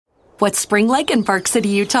What's spring like in Park City,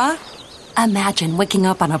 Utah? Imagine waking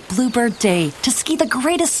up on a bluebird day to ski the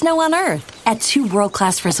greatest snow on Earth at 2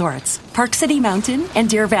 world-class resorts, Park City Mountain and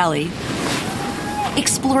Deer Valley.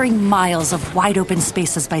 Exploring miles of wide-open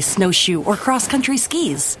spaces by snowshoe or cross-country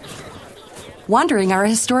skis. Wandering our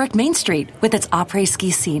historic Main Street with its après ski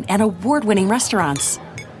scene and award-winning restaurants.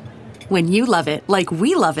 When you love it like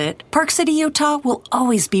we love it, Park City, Utah will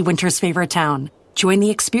always be winter's favorite town. Join the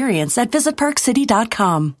experience at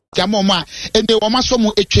visitparkcity.com.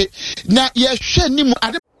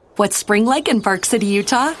 What's spring like in Park City,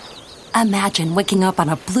 Utah? Imagine waking up on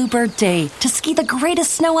a bluebird day to ski the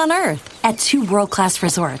greatest snow on Earth at 2 world-class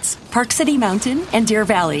resorts, Park City Mountain and Deer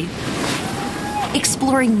Valley.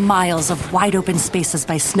 Exploring miles of wide-open spaces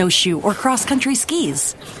by snowshoe or cross-country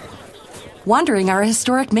skis. Wandering our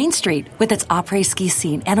historic Main Street with its après ski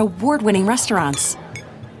scene and award-winning restaurants.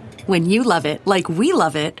 When you love it like we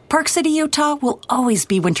love it, Park City, Utah will always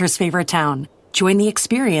be winter's favorite town. Join the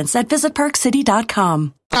experience at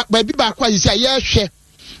visitparkcity.com.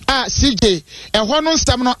 CJ, no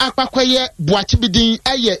stamina akwakoye buachibidin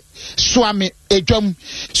eye swami ejwam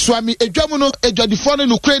no ejwadifo no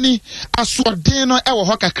nukreni asoden no ewo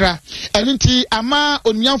ho kakra enunti ama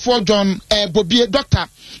onyanfo John bobie doctor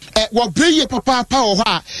wo breye papa wo ho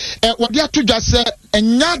a wo de atodwa se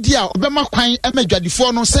enyade a obema kwan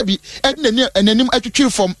emadwadifo no sebi enanim atwitwi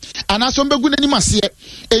fom anaso mbegu nanim ase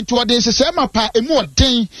enti wo de sese mapa emu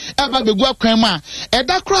oden eba begu akwan ma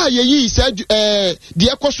eda kra yeyi se de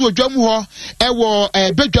ekoso odwam ho ewo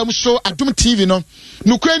bedwam so Adom TV no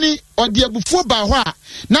nukreni odi abufuo ba ho a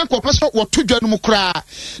na nkopese wo todwa no mukra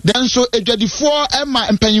den so edwadifo ema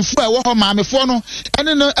empanyimfo a wo ho maamefo no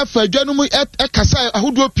ene no afa adwa no mu ekasa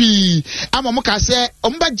ahodo pi ama mo ka se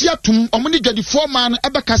ombagye atum omni dwadifo man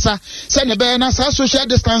ebekasa se ne be na sa social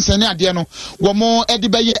distance ne ade no wo mo edi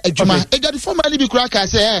beye adwuma edwadifo man bi kura ka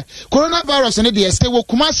se coronavirus ne de se wo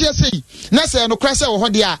kumase sei na se no kura se wo ho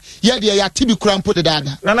de a ye de ya tibi kura mpo de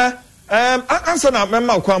daga nana answer na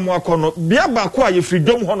memma kwa mu akono bia ba kwa ye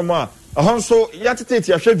freedom hono ma ahonso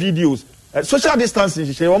yatete ahwe videos social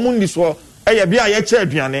distancing hye wo mundi so eye bia ye che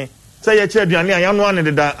aduane say ye che aduane ayano ane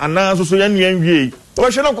deda ana so ye nua nwie wo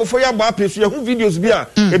hwe na kofo ya ba apesu ye hu videos bia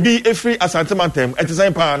ebi efri asantemantem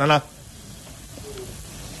etisan pa nana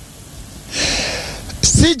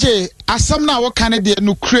CJ asam na wo kan de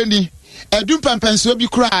nukreni edum pampanso bi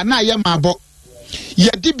kura na ye mabo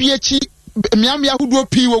ye dibiechi miam yahudo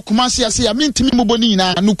pi wo kumase ase ya mentimi moboni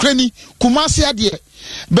na nukreni kumase ade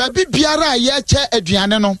baabi biara ye che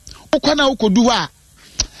aduane no ukwana ukodu ho a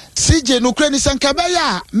CJ nukreni sanka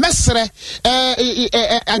ya mesre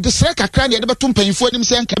adesre kakra ne de beto mpanyifo anim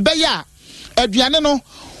sanka ya aduane no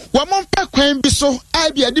wamompa kwan bi so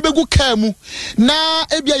abia de begu kamu na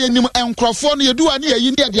ebia yenim enkrofo no yeduwa ne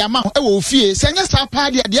yayi ne de ama ho e wo ofie senya sa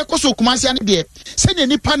pa de koso kumase ane de senya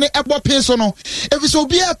nipa ne ebo pe so no efiso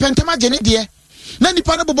obi e pentama je ne de na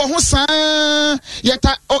nipa ne bobo ho san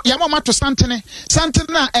yeta yamama to santene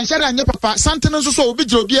na enhyara anye papa santene nso so obi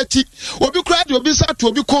gire obi ati obi kura de obi sa to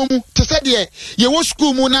obi komu te se de ye wo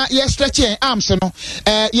school mu na ye stretch arms no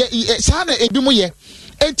sa na ebi mu ye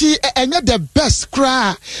enti enye the best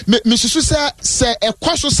cry misusu se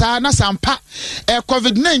ekwaso sa na sampa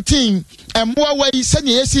COVID-19 emwa wai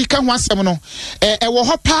sanye yesi ka ho asem no wo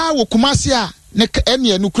ho pa wo kumase a ne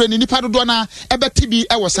ene nukura ni nipa dodo na ebeti bi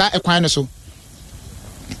ewo sa ekwan ne so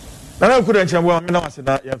nana akuda nchembo me na wase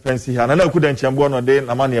na ye fancy ha nana akuda nchembo no de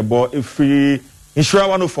na ma ne bo efri insura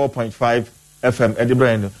 104.5 FM edi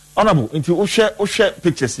brand honorable enti wo hwe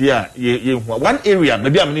pictures here ye hu one area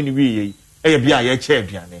maybe am ne wi ye e bia ye che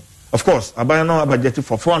aduane of course aban no budget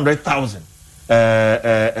for 400,000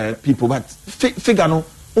 people but figure no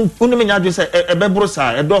unu me nyadwe say ebebro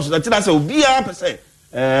sa edoso that na say obi a pese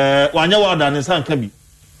wanya wada ne sanka bi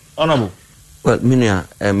honorable well minia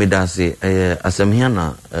medase asemhia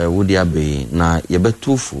na wodi abe na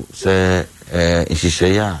yebetufu se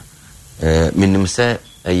nhihyeya minim se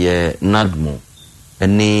nadmo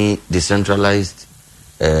any decentralized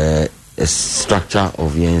a structure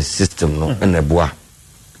of your system no eneboa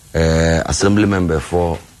assembly member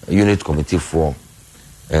for unit committee for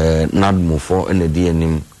nadmo for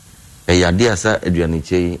enedianim yade asa aduane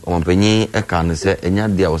chei ompanyi eka ne se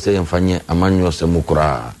enyade a wo se yemfanye amanyo se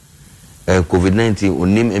mukura COVID-19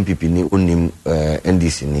 onim MPP ni onim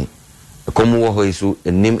NDC ni komo wo ho isu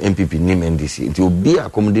enim MPP nim NDC nti obi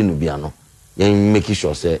akomde no bia no yen make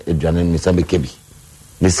sure se aduane ni sabe kebi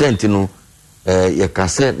ne senti no ye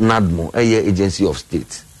kase nadmo agency of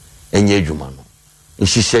state enye adwuma no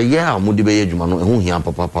nhihye a mudi be adwuma no ehu hia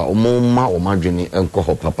papa omoma omadwene enko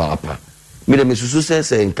ho papa mi de mesusu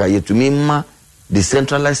se nka yetumi ma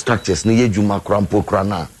decentralized structures ni adwuma krampo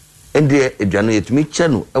krana ende aduane yetumi che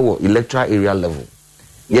no ewo electoral area level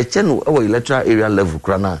ye che no ewo electoral area level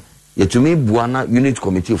krana yetumi buana unit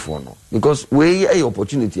committee for no because we a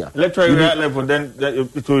opportunity electoral area level then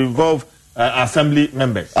it will involve assembly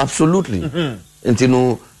members absolutely enti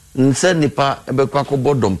no nse nipa ebekwa ko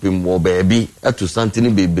bodompim wo baabi eto santini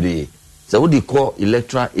bebre se wo di call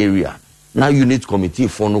electoral area na unit committee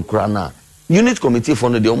for no krana unit committee for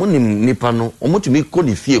no de omo nipa no omo tumi ko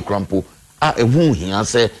ni fie krampo a ehu hia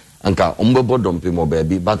se anka ombe bodompim wo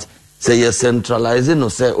baabi but say you centralize no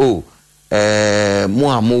say oh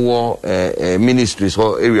mo amowo ministries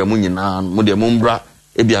or area mu nyina mo de mombra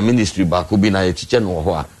ebia ministry ba ko bi na ye chiche no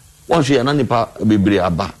ho a won hwe na nipa bebre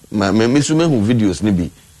aba me so mehu videos ni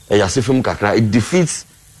bi ya sefem kakra it defeats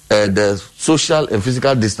the social and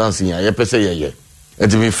physical distancing ya pese ye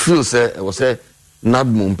it me feel say was say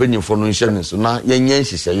nadmo mpenyefo no nhye so na ye nyen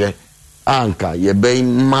hyehyeye anka ye ben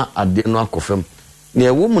ma ade no akofem ne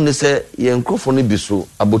ewo mu ne se ye nkrofo no bi so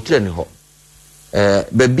abotre ne ho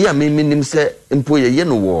baby a minim se mpo ye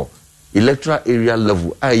no wo electoral area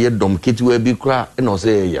level a ye dom ketewa bi kra na o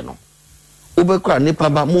se ye no obekra nipa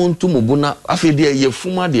ba montu mobuna afede ye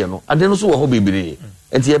fuma de no ade no so wo ho bibire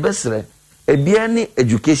enti ye besre ebia ni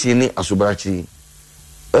education ni asobarachi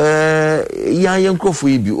ya ye nkrofo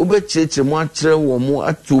yi bi obekirekire mo akire wo mo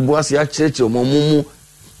atubu ase akirekire mo mu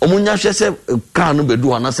omunya hwe se ka no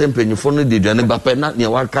bedu ana se mpanyifo no de dwane ba pe na ne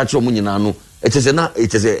wa ka kire mo nyina no etese na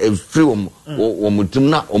etese free wo mutum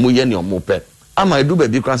na omuye ne omope ama edu ba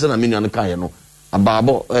bi kran se na menu no kan ye no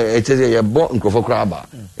ababo etese ye bo nkrofo kra aba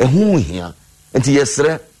ehu hia enti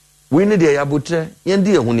yesre we ne de yabotre ye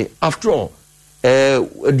ndi ehu ni after all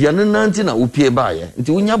aduane nanti na upie ba ye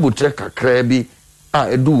enti wonya botre kakra bi a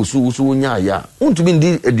edu so wonya ya untumi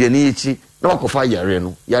ndi aduane yechi na wakofa yare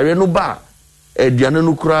no ba aduane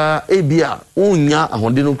no kra ebia wonya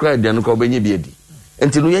ahonde no kra aduane kra obenye bi edi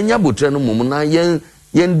enti no yenya botre no mum na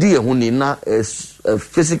yen di ehu ni na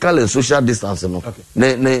physical and social distance no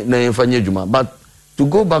na enfanye juma but to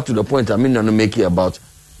go back to the point I mean no make it about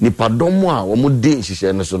nipadomo a wo mu di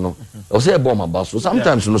nhihye ne so no o say e bomb about so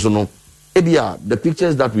sometimes no so no ebia the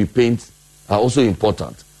pictures that we paint are also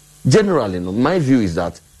important generally no my view is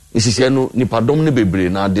that nhihye no nipadom ne bebre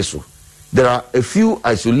na ade so there are a few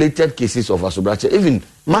isolated cases of asobrache even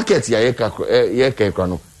market ya ye ka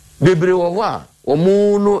no bebre wo ho a wo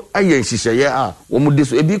mu no aye nhihye a wo mu de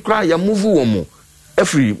so ebi kra ya move wo mu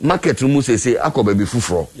every market mu say akoba be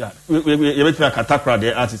fufuro you bet me katakra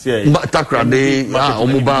de artist here takra de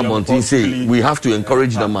omuba mountain say we have to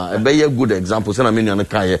encourage them a be a good example say na me no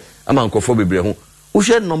kan ye ama nkofo bebre ho wo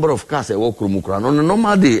share number of cars e wo kromu kra no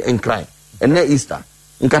normal day en cry and na Easter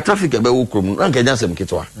nka traffic e be wo kromu na nka jansem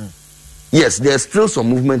ketwa yes there's still some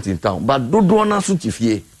movement in town but dodo na so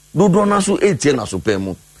tifie dodo na so etie na so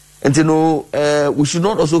pemu and you know we should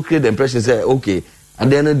not also create the impression say okay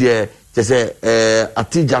and then there just say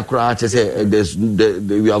atija kra just say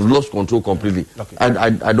we have lost control completely. Okay.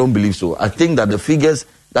 I don't believe so. I think that the figures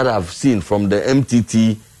that I've seen from the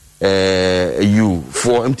MTT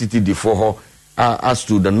MTTD4 as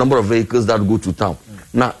to the number of vehicles that go to town.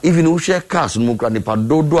 Now even we share cars no kra nipa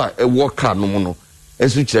dodo a work car no no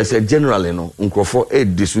enso kire say generally no nkrofo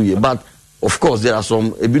disu ye but of course there are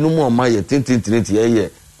some ebinumu omaye tintintiniti ye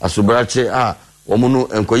asobarache omo no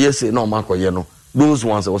enkoye se na omakoye no those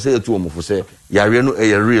ones I say to omo say yare no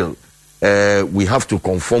real we have to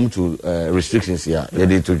conform to restrictions here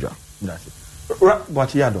dey to joa that's it but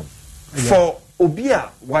Adom for obia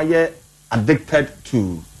why addicted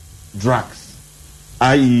to drugs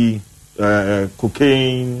i.e.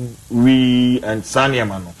 Cocaine, weed, and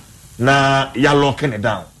sanyamano. Na ya locking it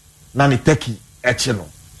down. Na ni teki echino.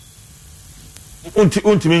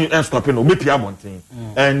 Unti me stoping no mepi abontin.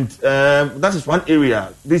 And that is one area.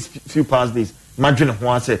 These few past days, imagine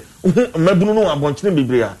who say, "Mebunu no abontin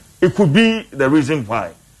biblia." It could be the reason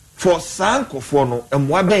why. For sanko for no, and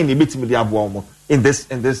why be ni betimi di abomo in this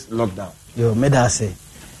lockdown. Yo, me da say.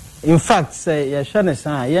 In fact, say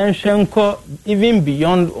even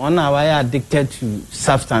beyond 1 hour addicted to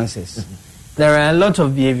substances. There are a lot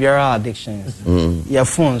of behavioral addictions. Your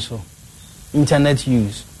phone, so internet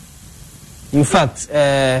use. In fact,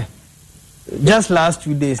 just last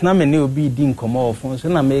 2 days, na many obi didn't come off phone. So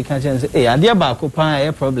na American say, "Hey, adia ba ko pa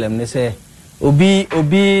a problem." They say, "Obi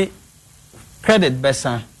credit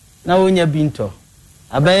besa na onya binto.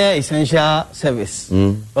 Abaya essential service."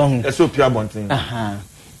 Eso pia bontin.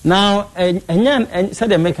 Now, said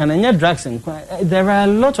the mechanic drugs and there are a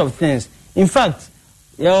lot of things. In fact,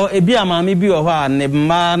 yo ebi amami bi o ha ne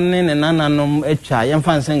man ne nananom echa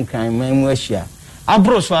yemfansen kan mamu ahia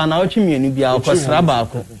abroso na otwemienu bia okosra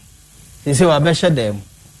baako se wa be hye dem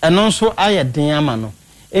eno so aye den ama no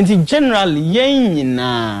And generally, yen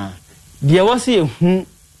na there was a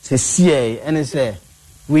se see and say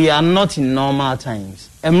we are not in normal times.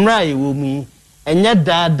 Emrai will me and yet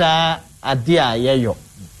dada adia yeyo.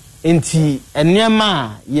 Enti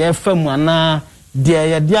enema ye famwana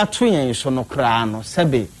dia twin so no kra no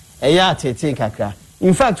sebe eya tete kakra.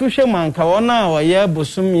 In fact, we hwe manka wona wo ye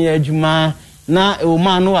bosom ye adwuma na e wo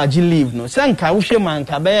man no agi leave no. Senka wo hwe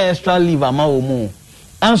manka be extra leave ama wo mu.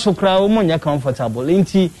 Anso kra wo mo nya comfortable.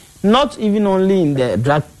 Enti not even only in the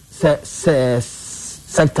drug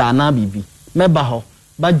sector na bibi meba ho,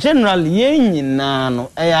 but generally ye nyina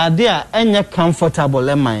no eya de a enya comfortable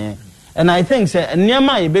eman. And I think say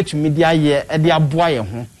niema e betumi dia ye e dia boa ye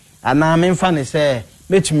ho ana memfa ne say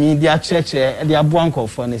betumi dia church e dia boa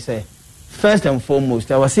nkofo ne say first and foremost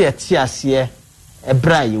there was a tiase e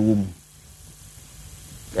bra ye wo mu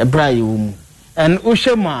and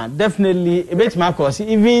ushema definitely e betumi cause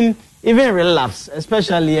even relapse,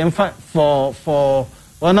 especially for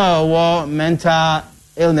one of our mental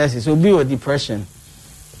illnesses or be or depression.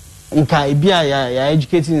 Nka ibia ya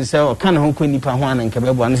educating himself kan ho ko nipa ho an nka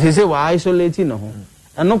bebo an say we isolating no ho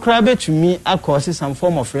and no cry to me cause some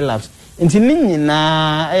form of relapse nti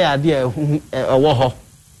nyina ade wo ho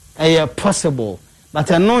possible but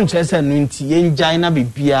no nchese no nti yenjai na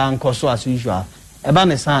bibia nkoso as usual eba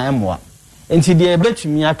ne san emwa nti de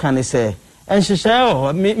betumi aka ne say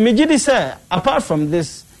enhyehyɛ me gidi say apart from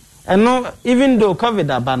this and no even though covid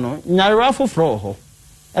abano nyarwa foforo ho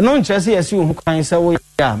and no nchese yesi wo kan say wo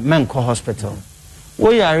ya men ko hospital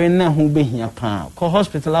wo yare na hu behia pa ko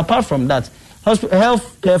hospital. Apart from that,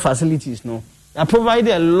 health care facilities no they provide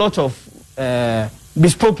a lot of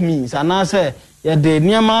bespoke means and I say ya de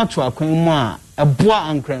niama to akwan mu a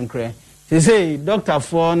eboa ankrenkre. They say doctor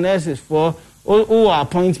for nurses for o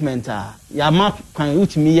appointment ya ma kan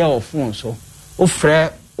utimi ya phone so o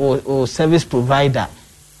frɛ o service provider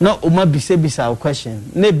no o ma bisa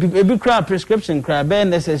question na ebi kra prescription kra be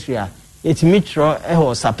necessary it mitro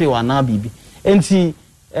or sape wa na bibi enti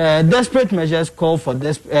desperate measures call for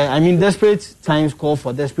desperate times call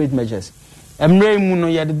for desperate measures. Emre mu no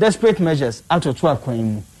ya the desperate measures atoto akwan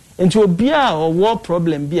mu enti obia or war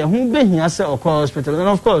problem bia hu behia se or hospital. And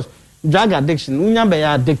of course drug addiction unya be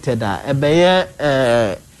addicted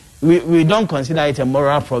we don't consider it a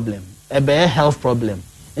moral problem, a health problem.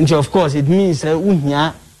 Enti of course it means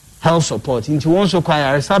unya health support enti won so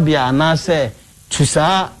kwaya resabia na say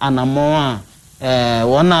tusa anamoa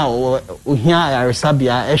wana uhia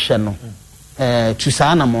resabia ehwe no tusa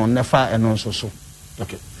anamo nefa eno so.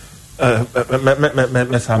 Okay.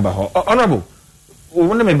 Me samba ho honorable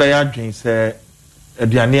wona me baya adwen say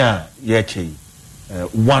aduane a ye chei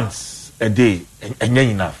once a day enya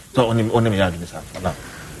enough so on me adwen say na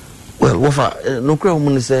well wofa no kra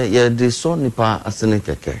mu say ye de so nipa asene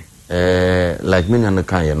keke like me na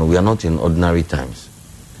kan ye no we are not in ordinary times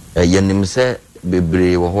ye nim say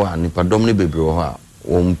bebre wo ho a nipa dom ne bebre wo ho a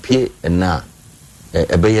wompie na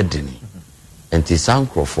ebeye deni enti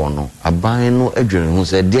sankrofo no aban no adwene ho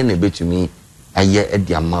say de na betumi aye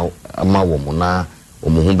edi ama wo mo na wo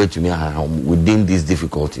mo ho betumi aha within these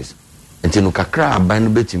difficulties enti no kakra aban no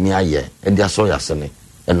betumi aye edi aso yasene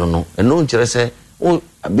eno nkire say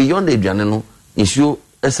beyond the aduane no issue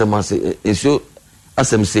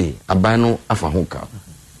SMC aban no afa ho ka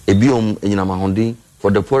ebiom enyina mahondin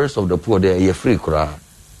for the poorest of the poor there ye free kra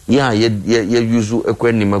ya use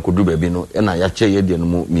ekwanima kodu ba bi no na ya che ye de no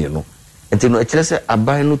mu mi no enti no ekire se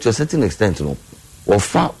aban no to a certain extent no wo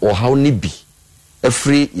fa wo haw ni bi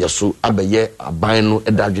free yeso abaye aban no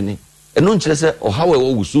edadwene eno nkire se o haw e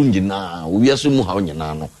wo wusu ngina wo yeso mu haw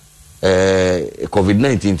nyina no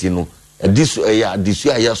COVID-19 no this ya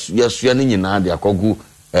yeso ni nyina de akogu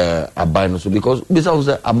aban no so because bisa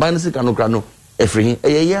say aban se kanu kra no free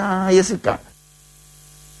ya yesika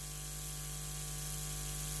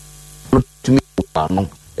to me no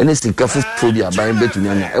any sikafu phobia aban betumi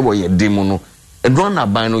anya e wo ye demo no edron na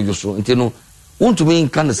aban no yoso nti no want me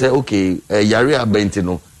can say okay yare abenti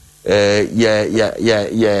no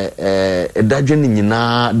edadwene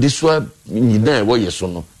nyina diswa nyina e wo yeso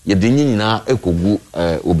no ye de nyina ekogu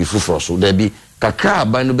obi fuforo so da bi kakra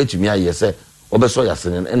aban no betumi aye se obeso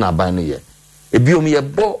yasene na aban no ye ebiom ye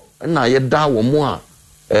bo na ye da wo mo a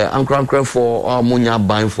ankrankran for amonya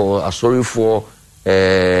aban for asori for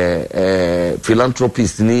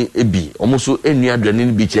philanthropist ni ebi omuso enu adwane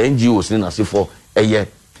ni bi che NGOs ni nasefo eye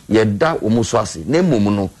ye da omuso ase na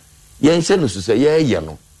mmom no ye nse no so se ye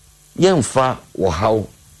no ye mfa wo haw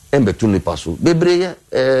embetu ni paso bebre ye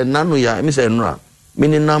nanu ya mi se nura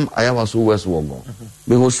mininam ayawaso west wogo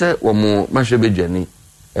me ho se wo mo mahwe bedwane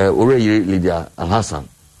oreyire Lydia Alhassan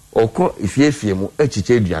oko ifiefie mu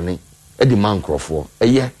achiche aduane edi man crofo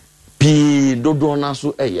eye pi dodo na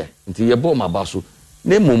so eye nti ye bo maba so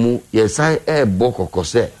na momu ye sai bo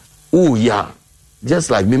kokose o ya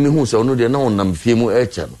just like me hu se ono de na onam fie mu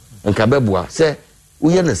eche no nka beboa se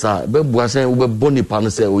uye ne sa beboa se wo be nipa no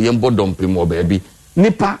se oye mbodom mo baabi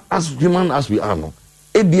nipa as human as we are no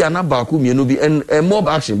ebia na ba ku mienu bi and mob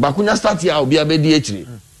action ba kunya start here obi abedi akiri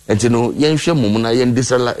enti no yen hwe mum na yen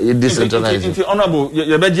decentralize enti honorable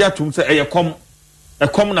ye beji atum se eyekom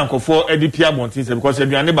na nkofo edipia bontin se because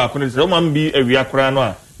aduane ba ku ne se o man bi awia kora no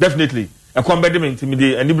a definitely ekom bedi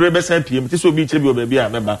intimidate and libre be say pm ti so bi chebi oba bi a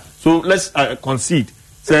meba so let's concede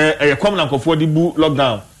say eyekom na nkofo di bu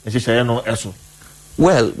lockdown e hye no eso.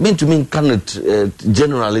 Well, to me cannot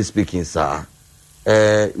generally speaking sir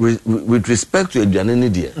with respect to aduane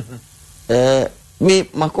dia me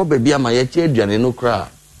makobe bia ma ye che aduane no kra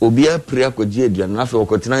obi apre akogye aduane na fe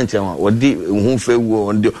okotena nchen wodi hu fe wo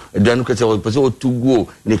ondi aduane ko che wo pese otuguo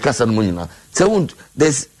ni kasa no nyina se won't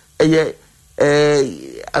there's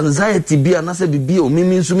anxiety bia na se bibi o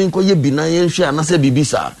mimi nsumi nko ye bi na ye hwe anase bibi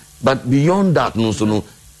sa but beyond that no so no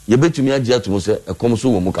ye betumi agye atomo se ekom so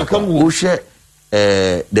wo mu kaka wo hwe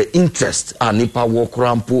the interest nipa walk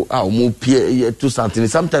rampo omo pie to something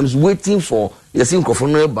sometimes waiting for yes nkofo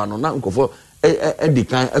no eba no na nkofo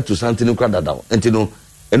edikan to something kra dada entino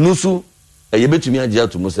enusu ye betumi agye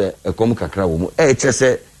atomo se ekom kakra wo mu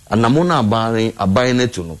chese anamo na aban ne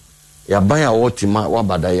to no ya ban a wotima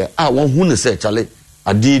wabadaye won hu ne se chale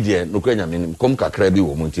adidie no kwa nyame kom kakra bi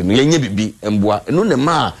wo mu ntino yenye bibi emboa enu ne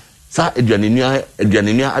ma sa aduanenua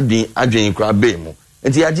adwen kra be mu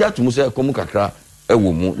enti agye atomo se ekom kakra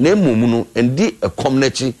ewo mu na emu no endi ekom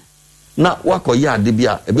nachi na wakoye ade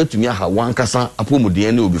bia ebetumi aha wankasa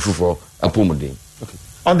apomuden na obi fufuro apomuden. Okay,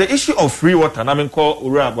 on the issue of free water na me call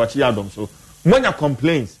ura abwachi Adom so when you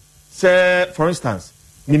complaints say for instance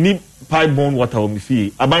me need pipe-borne water on me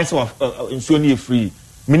fee aban say insuo free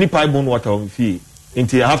me need pipe-borne water on me fee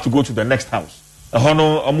until I have to go to the next house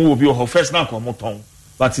hono omo obi o first na ko mo ton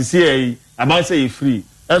but you see aban say free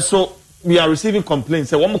and so we are receiving complaints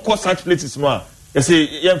say one call such places no you say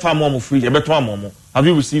yen fa mo free you beto am. Have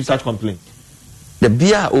you received such complaints? The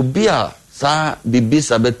obia sa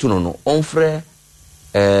bibisa betu no onfre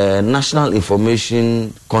National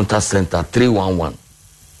Information Contact Center 311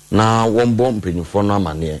 na won bom penyufo no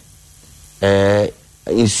amane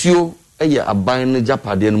insio eye aban ne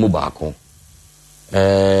japade no mu baako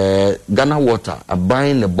Ghana Water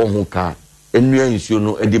aban ne bohu ka enua insio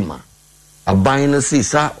no edima aban ne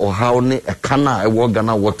sisa ohaw ne ekana ewo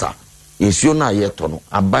Ghana Water insio na yeto no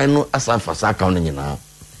aban no asanfasa aka no nyina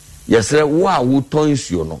yesre wo a wo ton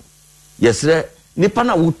insio no yesre nipa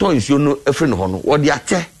na wo ton insio no efre no ho no wo de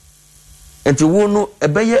ache enti wo no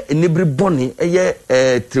ebeye enibri boni eye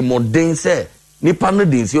trimoden se nipa no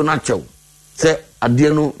de insio na chew se ade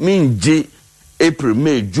no minje April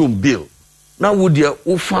May June bill na wo de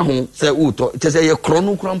wo fa ho se wo to se ye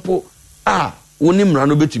krono krampo wo ni mra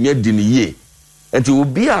no betumi adi ne ye enti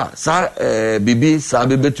obi a sa bibi sa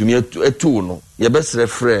betumi etu no ye besre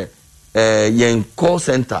frɛ yen call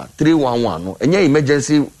center 311 no enye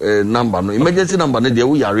emergency number no emergency number no de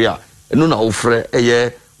wo yare a eno na wo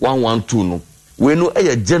frɛ 112 no we no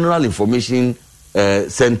general information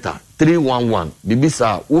center 311 bibi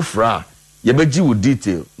sa wo fra ye beji wo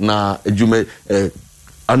detail na adwuma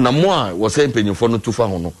anamo a wo say penyefo no tufa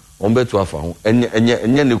ho no ombeto afa ho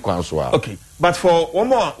enye ne kwan so a. Okay, but for one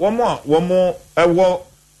more ewo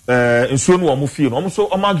nsuo no wo fie no so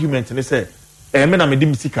argument ne say me na me di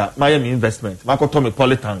misika my investment ma ko to me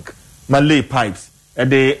polytank my lay pipes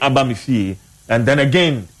de aba me fie and then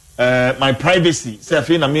again my privacy say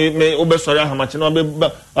afi na me obesori ahamache na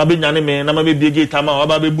abanyane me na ma be biege tama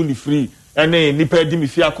aba be bu ni free ene nipa di me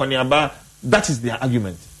fie akone aba. That is their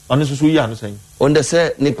argument. Honestly, so you are saying on the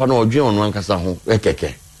say nipa no odwen onu ankasa ho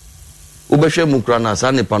ekeke obehwe mukra na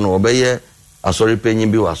sa nipa no obeye asori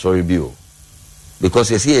panyin bi wa asori bi o because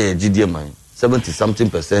you see a GDM man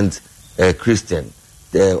 70-something% Christian,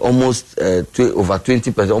 almost over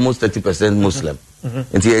 20%, almost 30% Muslim.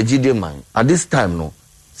 And a GDM man at this time no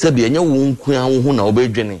say be enye wo nkua ho na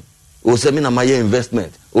obedwene o say me na my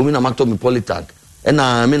investment o me na mato me politank e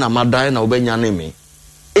na me na madan na obenya ne me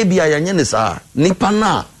ebia yanye ne sa nipa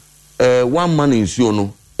na one man nsuo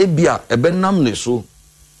no ebia ebenam ne so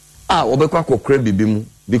obekwa akokra bibi mu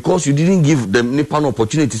because you didn't give them nipa an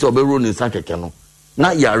opportunity to obero ne sa keke no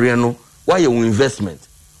na yare no why your investment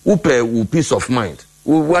who pay wo peace of mind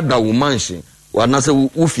wo da wo mansion wa na se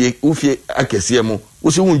wo fie akese mu wo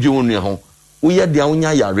se wo ndwe wo nua ho wo ye dia wo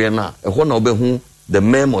nya yare na ho na obehu the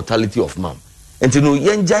mere mortality of man and you know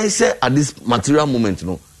yenjai say at this material moment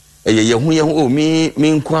no ye hu o mi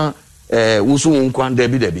nkwa wo so wo nkwa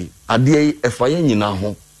dabi ade efa ye nyina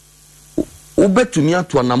ho obetumi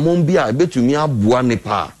ato anamon bi a betumi aboa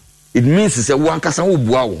nipa it means say wo ankasa wo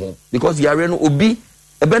boa wo ho because yare no obi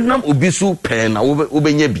ebenam obi so pen na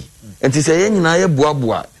obenya bi enti say ye nyina ye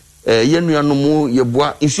boa ye nuanom ye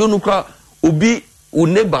boa nsuo no kra obi wo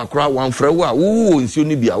neighbor kra wan frɛ wo a wo nsuo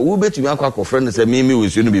no bi a wo betumi akwa frɛ no say me wo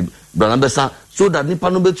nsuo no bi brana besa so that nipa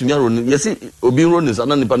no betumi aro no yesi obi ro ne sa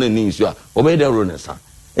na nipa no ni nsuo a obey dey ro ne sa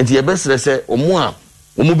enti ye besere say omo a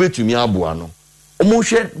omo betumi aboa no omo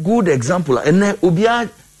hwe good example ene obi a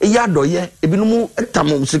ya doye ebinumu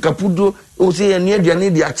etam sikapudo o say ene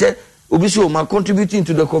aduane di ache obi so ma contributing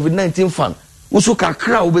to the COVID-19 fund uso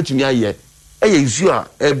kakra obetumi aye eye nsuo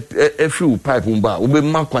a free pipe mba obi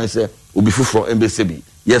ma kwan say obi fufro embesebi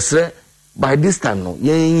yesre by this time no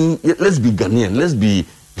let's be Ghanaian, let's be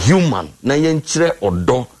human na yen kire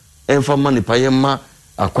odo emfa manipa yen ma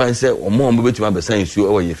akwan say omo betumi abesa nsuo e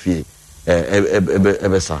wo ye fie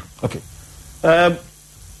ebesa okay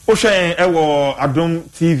Oshen ewo Adom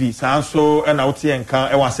TV sanso na wote enka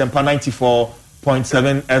ewo Asempa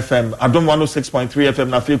 94.7 FM Adom 106.3 FM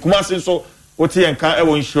na fe Kumasi so wote enka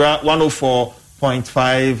ewo Nhyira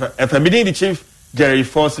 104.5 FM meeting the chief Jerry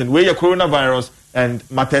Forson where your coronavirus and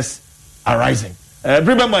matters arising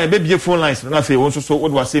remember my baby phone lines na fe won so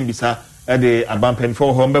what was saying bisa the abampen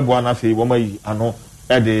for home bebo na fe wo mai ano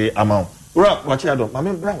the amount ura wachi Adom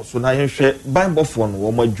mame bra so na yen hwe bible phone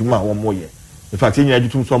wo ma djuma wo mo ye in fact yen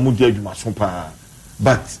ajutum so mo di adwuma so pa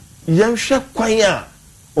but yen hwe kwan a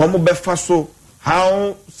wo mo befa so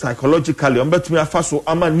how psychologically wo betumi afa so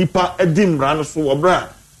ama nipa edimra no so wo bra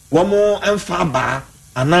wo mo emfa ba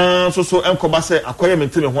ana so enkoba say akoye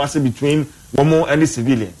mentene ho ase between wo mo and the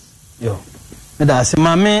civilians yo that's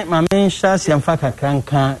mame sha siamfa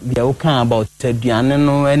kakranka bia wo kan about aduane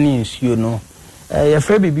no ani nsuo no your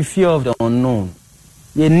friend be fear of the unknown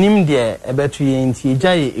ye nim de ebetu ye nti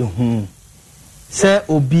eja ye ehu se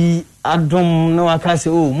obi adom no aka se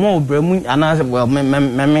oh mo obramu ana well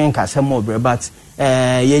me ka se mo obra but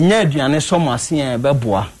ye nya aduane so mo ase e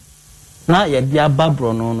beboa na ye dia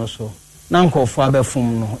babro no so na nkofo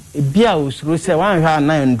abefum no ebia osuro se wan hwa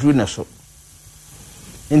na ndru ne so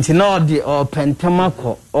nti na odi o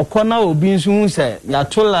pentamako okona obi nsu hu se ya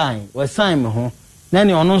to line we sign me ho na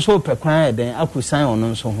ne ono nso pekwan eden akusan ono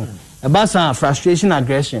nso ho eba san frustration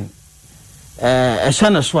aggression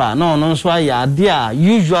ehya so a na ono nso ya ade a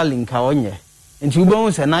usually nka onye nti ugbo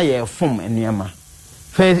hu se na ye fom enuema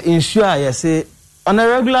first ensure a ye say on a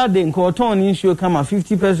regular day nka oton ensure kama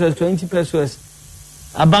 50 pesos 20 pesos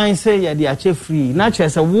aban say ye dey ache free na che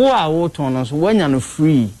say wo a wo ton no so wanya no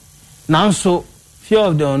free nanso fear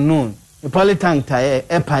of the unknown the politank tae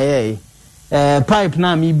epaye pipe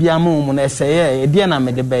na mi bia mo na eseye e dia na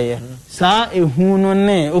me de beye sa ehu no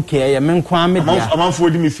ne okay ye me nkwa me dia amanfo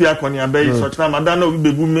di mi fi akoni abayi so tena mada na obi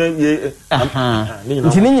bebu me ye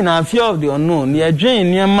nti ni nyina fear of the unknown ye dwen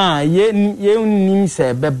niema ye nim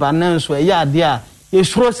se beba na nso ye ade a ye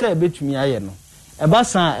suro se betumi aye no eba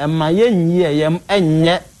san ema ye nyi ye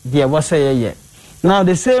enye de wo se ye now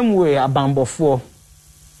the same way abambofo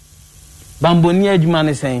bamboni adwuma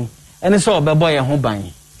ne sen ene so obebo ye ho ban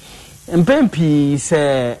mpempi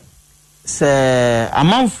se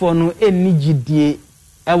amanfo no enigidie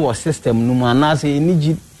ewo system no mu anase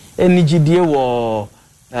enigidie wo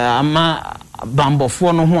ama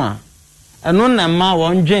bambofo no ho a eno na ma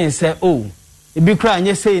won dwen se oh ebi kra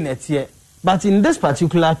anye sei na tie but in this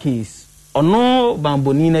particular case ono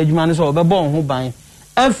bamboni na adwuma ne so obebo ho ban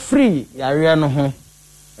every yare no ho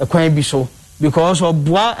ekwan bi so because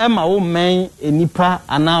obua ema wo men enipa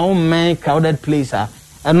ana wo men crowded place a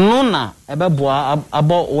eno na ebeboa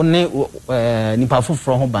abo one nipa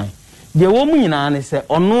foforo ho ban de wo mu nyina ne se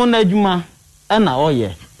ono na adwuma na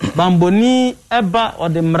oye bamboni eba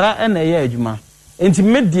odemra na ye adwuma enti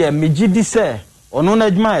media megidi se ono na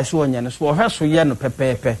adwuma ye so onye ne so ohwe so ye no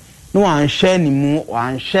pepepe no anhwe ni mu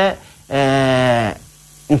anhwe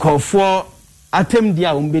nkofo atem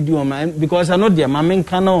dia wo mbedi wo man because I know dia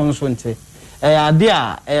mamenka na won so nte ade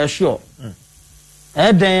a sure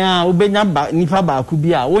den a obenya nipa ba ku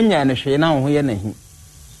bi a wonya ne hwe na wo ye na hi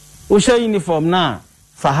wo sha uniform na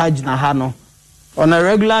fa haj na ha no on a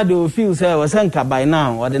regular day feel say was nka by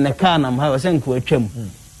now or the ne car na ha was nka atwam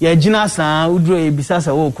ya gina saa udro e bisa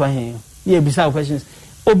sa wo kwa he ye bisa questions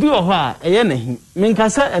obi wo ho a ye na hi menka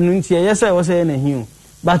sa enu nti ye say wo say na hi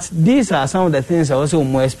but these are some of the things I also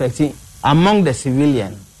more expecting among the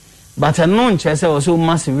civilians but no nche also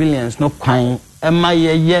mass civilians no kwan ema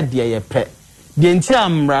ye de ye pe de nti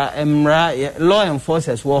amra law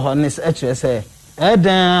enforcers wo honest actually say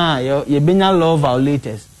dan ye benya law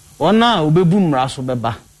violators ona obebu mra so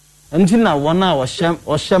beba nti na wona wo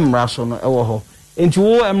hyem mra so no ewo ho enti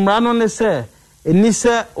wo emra no ne se enise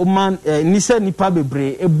oman enise nipa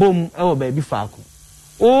bebre ebom ewo ba bi faako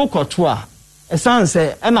o koto a esan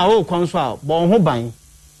se e na wo konso a bo ho ban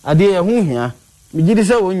ade e ho hia megidi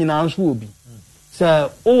se wo nyina nso obi se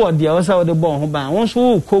o wo de wo se wo de bo ho ban won so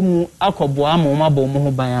wo komu akobo ama bo mo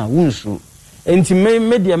ho ban a wonsu enti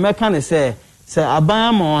me de meka ne se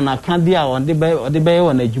aban ma ona ka de a ode be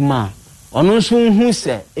wo na adwuma ono nso hu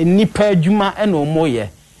se enipa adwuma e na omoye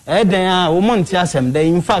e den a wo mo nti asem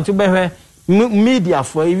den in fact wo be media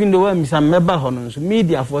for even though we some member hono so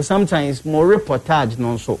media for sometimes more reportage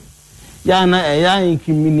non so ya na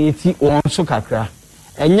incriminate on so kakra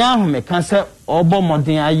enya ho me kan se obo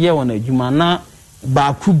modern aye won adwuma na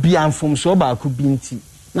ba ku bi anfom so ba ku bi nti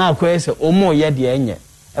na akoye se omo ye de enye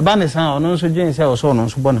e ba ne san ono so dwen se o so ono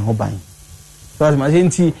so bo ne ho ban so as ma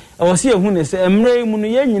nti e wo se ehu ne se emre mu no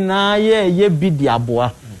ye nyina ye bi di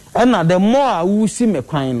aboa e na the more Awoo si me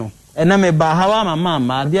kwan no ena me ba hawa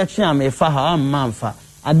mama ade achi am efa hawa mama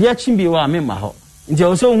ade achi bi wa me ma ho nti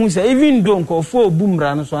o so hu se even though nkofo obu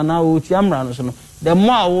mra no so na o ti amra no so no the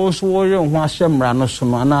more wo so wo re ho ahye mra no so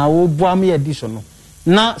no na wo bu am ye di so no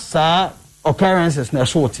na sa occurrences na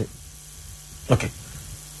short. Okay,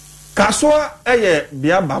 kaswa eye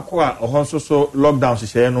bia bako a ohon so lockdown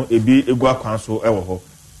hye no ebi egu akwan so ewo ho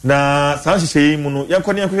na san hye mu no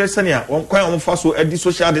yakone yakwe sane a won kwan fa so edi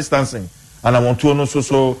social distancing ana wonto no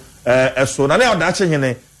so eso na na oda che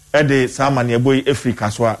hene e de samane boy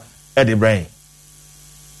Africa so e de brain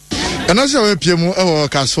ana se we piemu e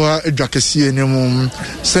kasoa edwakesie ne mu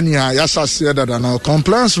senia ya sase dada na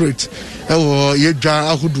compliance rate e wo yedwa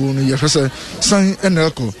ahudu no ye hwese san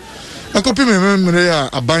eneko akopi memre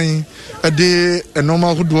ya aban e de enoma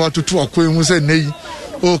ahudu atutu akoemu se nei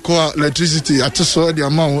o ko electricity atiso de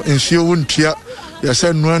ama enfio wontua ya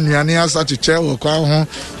se nuane asa cheche wo kwa ho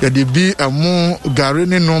ya de bi amu gare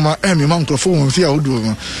ne noma emi ma nkrofo won fi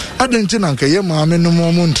ahudu adenti na nka ye ma me no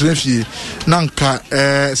mo ntrafie na nka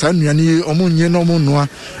sa nuane omu nye no mo noa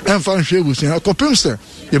emfa nhwe egusia kopimse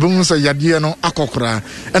ye bemu se yade no akokora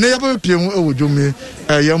ene ya ba piemu ewodwome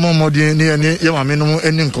ye mo modin ne ye ma me no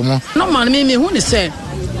eni nkomo no man me hu ne se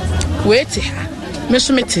wait ha me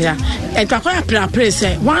so mete ha e twakwa ya press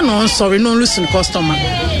one on sorry no listen customer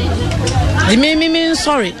the me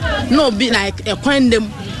sorry no be like a kwendem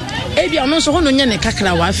ebi ono so hono nya ne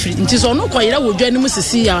kakra wa afri nti so ono koyira wodwa ne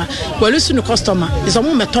musisi ya walusu no customer iso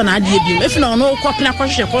mo meto na ade bi efi na ono kopna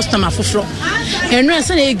kwhwe customer foforo enu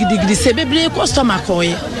ense na egidigidi se bebre customer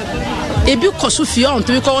koye ebi koso fie on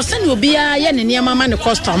to because se ne obi ya ye ne ne mama ne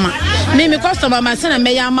customer me customer ma se na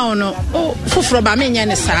me ya ma ono foforo ba me nya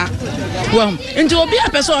ne saa well nti obi a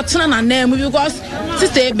person otena na na mu because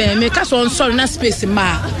sister be me ka so sorry na space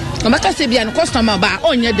ma Omaka se bia no customer ba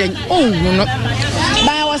onye den onhu no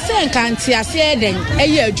ba wa se nkanti ase den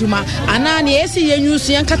eye adwuma ana na esi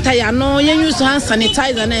yenyusu yankata ya no yenyusu hand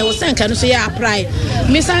sanitizer na wo se nkanu so ya apply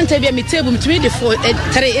me sante bia me table me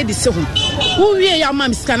 3 edise ho wo wie ya ma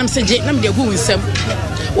me scanam se je na me de gu nsem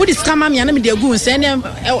wo di scam am ya na me de gu nsem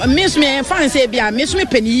me so me fan se bia me so me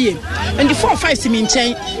pani yie and the 4 5 mi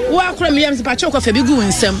nchen wo akora me yam se pa choko fa bi gu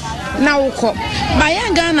nsem na wo ko ba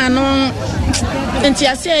ya Ghana no enti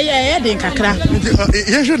ase ye den kakra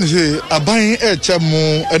ye hwe ne se aban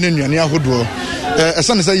chemu ene nuane ahodo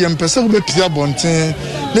esane se yempese wo bepia bonten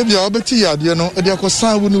ne bia wo beti yade no e de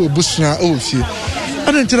akosan wo ne obusua o fie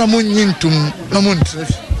ade ntira mo nyintum na mo ntre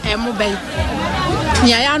mo bai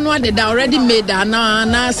nya ya no ade da already made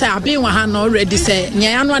na say abin wa ha no already say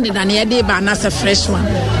nya ya no ade da na ye de ba na say fresh one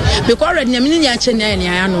because already nya nya che nya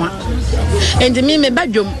ya no and me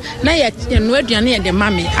badwom na ye no aduane ye de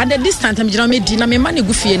mame at the distance am gina me di na me ma ne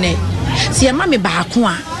gufie ne se ye mame baako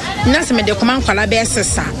a na se me de koma nkwala be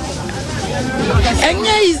sesa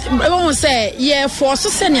enye won say ye force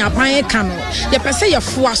se ne aban ka no ye pese ye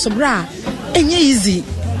fo asobra enye easy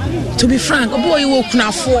to be frank boy wo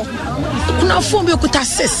kunafo be okuta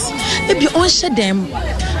sis e bi on hye dem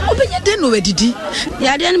obenye den no wedidi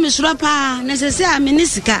ya de no misuro pa na sese a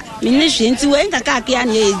minisika minihwe nti we nkaka ka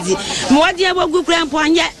na ezi mo wade abogu kura mpo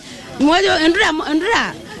anye mo wade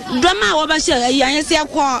ndura doma wo ba hye yanye se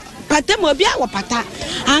ko patem obi a wo pata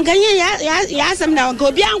anganye ya asem na ko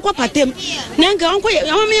obi anko patem na nka onko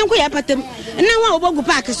ya patem na wa obogu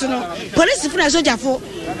park so no police funa sojafo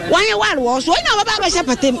wanye wale wo so ina baba ba hye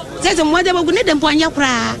patem sese mo wade abogu ne dempo anye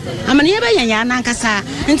kura amane ye ba yanya na nkasa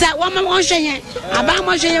nta wo ma won hwenye aba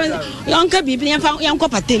mo hwenye yonka bibi yanko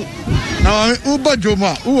patem na uba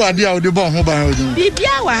joma u ade a ode bon ho ban ho din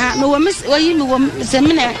bibia wa ha me wo yi me wo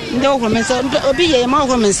semina nde wo mensa obi ye ma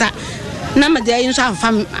wo mensa na me de yin so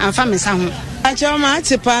afam mensa ho achoma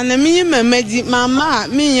atipa na mi memedi mama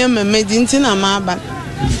mi ye memedi ntina ma aba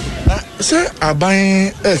say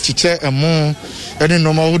aban chiche emo any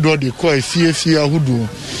normal would de ko fie ahudu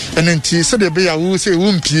enti say de be ya wo say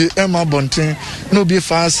wumpie ema bonten no be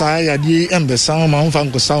fa sa ya di embesa ma mfa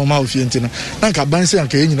nkosa ma ofie enti na nka ban say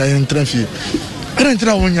anka nyina yentra fie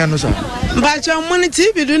arentra wonya no sa bacha money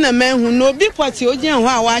TV do na menhu no bi poti ogyan ho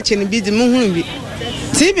a wa ache ne bi di muhunu bi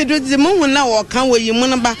TV do di muhunu na wo kan wo yi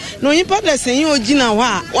mun ba no yipa da sen yi ogina ho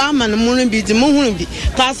a wa ma no mun bi di muhunu bi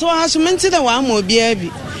ka so ha so menti da wa ma obi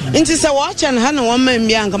abi nti se wo ache ne ha na wo ma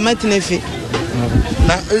mbi anka matenefe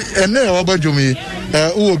na ene wa badwumi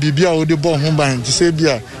wo bibia wo de bo ho ban ti se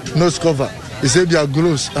bia nose cover say bia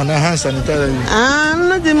gloves and hand sanitizer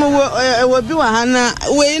no de mo wo bi wa hana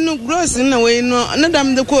we no gloves na we no na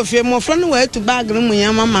dam de ko fie mo fra no we to bag no mu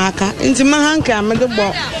yama maka nti ma hanka me de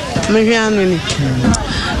bo me hwe anu ni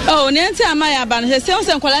oh ne nti ama ya ba no se o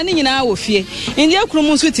se nkwala ni nyina wo fie ndi akuru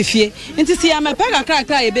mu nso ti fie nti si ama pa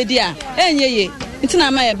kakra ye bedi a enyeye nti na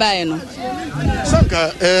ama ya ba ye no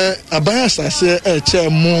saka abaya sase che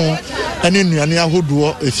mo ani nuane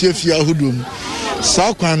ahodo efie ahodo mu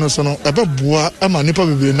sa kwan no so no ebeboa ama nipa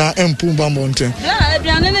bebere na empum ba monten ya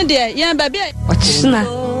aduane ne de ya ba bia Ochina.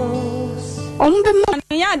 ombe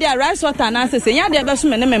ma ya de rice water na sese ya de be so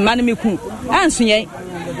me ne me ma ne me ku anso ye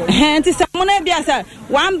nti sa mo na bia sa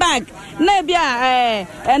one bag na bia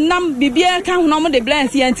nam bibia ka hono mo de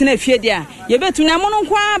blends ya nti na fie dia ye betu na mo no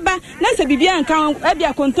kwa ba na se bibia nka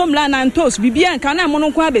bia kontom la na ntos bibia nka na mo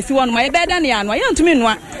no kwa besi wono ma ye be da ne ya no ye ntumi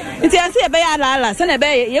noa nti ase ye be ya ala se na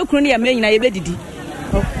be ye kunu ne ya me nyina ye be didi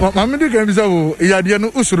mama de kan bisa wo yade no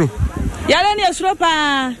usuro yale ne usuro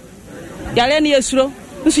pa yale ne usuro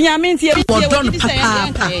nsunyamenti e bodon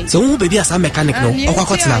papa so wo baby asa mechanic no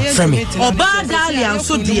okwakotina frame oba dalia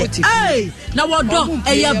so de na wodo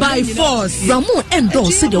eya by force ramu endo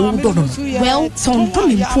se de wodo no well son do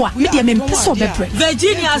me mpo a me de me mpeso bepre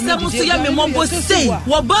Virginia asem so ya me mombo say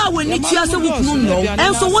wo ba woni tua se wukunu no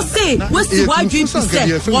enso wo say wo si wadwin fi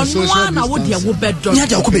say wonwa na wo de wo bedo ya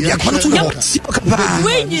de ko baby akwa to no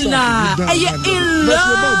we nyina eye in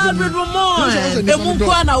love with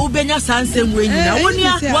emukwa na wo benya sansem we nyina woni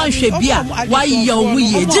one shebia why you we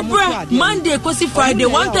jibra Monday kosi Friday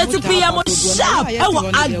 1:30 p.m. sharp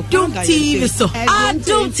ewa Adom TV so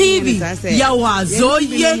Adom TV yawa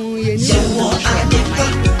zoye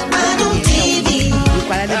Adom TV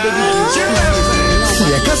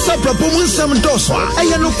kasa propo nsam doso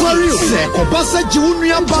eye no kwari o se ko basa ji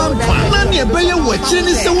wunua bankwa na ne beye wachi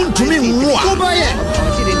ni se wuntumi nwa ko baye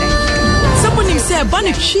someone say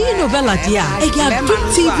bani chi novella dia ege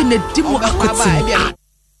Adom TV ne dimo akoti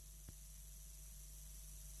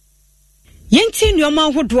Yenti nneoma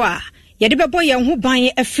ahodo a yede bebo ye ho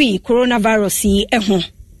ban afi coronavirus yi ho.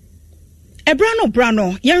 Ebra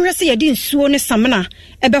no yenhwese yede nsuo ne samena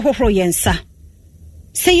ebehohoro yensa.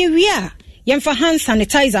 Se yewie a yemfa hand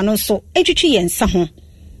sanitizer no so etwitwi yensa ho.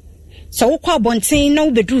 So wokwa bonten na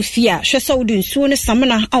wobedru fie a hwese wo de nsuo ne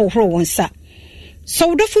samena ahohoro wonsa. So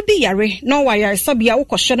wodofo bi yare na wayare sabia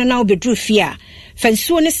wokohwe na wobedru fie a fa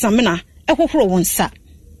nsuo ne samena ehohoro wonsa.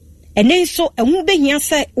 Ene nso ehu behia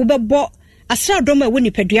se wobebo Adom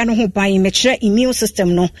woni pedua no ho ban mekire immune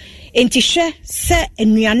system no enti hwe se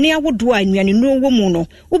enuane awodo a enuane no wo mu no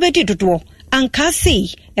wobedi dodo anka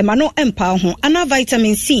sei ema no empa ho ana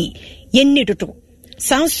vitamin C yenni dodo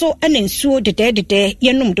sanso ena nsuo dede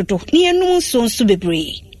yenum dodo ni yenum nso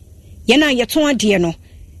bebre yena yeton ade no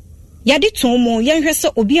yade ton mu yenhwe se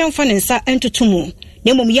obi amfa ne nsa entotomu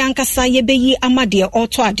na mom yankasa yebeyi amade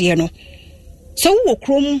oto ade no so wo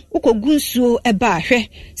krom ukogu nsuo eba ahwe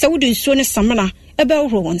se wo de nsuo ne samena eba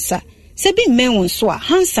horo wonsa se bi men wonso a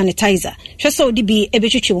hand sanitizer hwe se wo de bi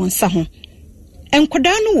ebetwetwe wonsa ho enkoda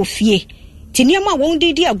no wo fie tiniama won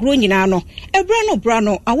di agro nyina no ebra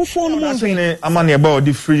no awofo no mo hwe amane eba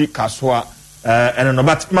odi free kasoa and no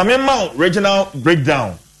but my regional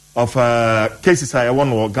breakdown of cases I want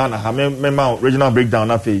to Ghana ha my regional breakdown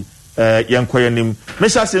afi yenkoyenim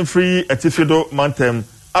mesha sem free atifido mantem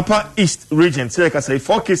Upper East region, say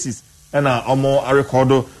 4 cases, and more a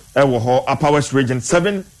record Upper West region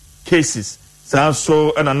 7 cases.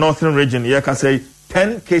 So and a Northern region, you can say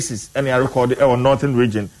 10 cases, and I record our Northern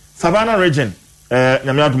region. Savannah region,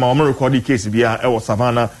 Nyamiaduma recorded case via our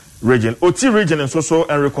Savannah region. Oti region and so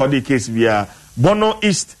and recorded case via Bono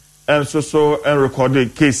East and so and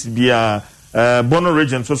recorded case via Bono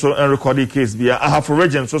region, so and recorded case via Ahafo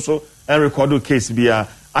region, so and recorded case via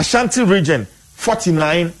Ashanti region.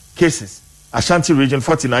 49 cases. Ashanti region,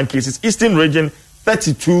 49 cases. Eastern region,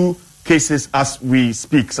 32 cases as we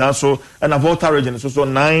speak. So, and Volta region is also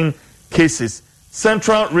 9 cases.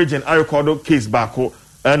 Central region, I recorded case back.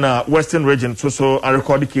 And Western region, so I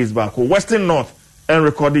recorded case back. Western North, and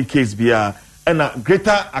recorded case via. And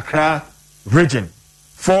Greater Accra region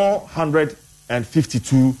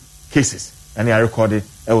 452 cases and they are recorded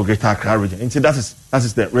in Greater Accra region. And that is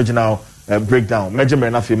the regional breakdown. Major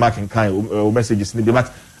Menafi marking kind messages in the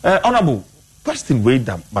but honorable question way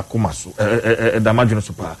that Bakumasu Damajino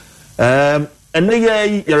Super and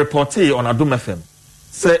they report on Adom FM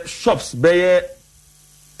say shops bay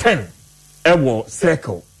 10 ewo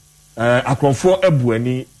circle akonfo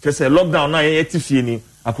ebuani say lockdown na etifie ni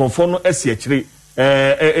akonfo no esiachire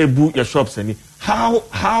ebu your shops ani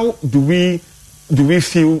how do we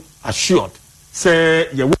feel assured say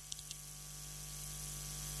your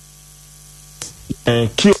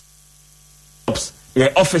shops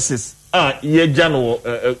your offices ye jano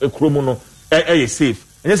ekromo no safe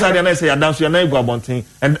and yes I say dance you na go abonten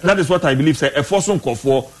and that is what I believe say e force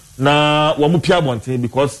nkofo na wamu pia bonten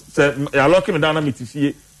because say ya lock me down na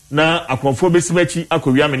metifie na akonfo besimachi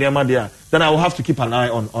akowia me niam there then I will have to keep an eye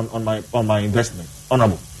on my investment.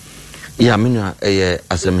 Honorable. Yeah, mina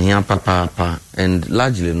asemhia papa and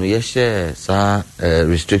largely no ye share sa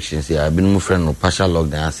restrictions here been mu friend no partial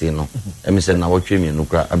lockdown ase no emi say na wotwe mi no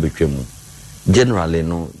kra abetwemu generally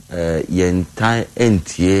no ye entire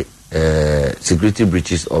entie security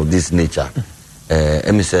breaches of this nature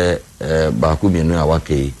emi say ba ku mi no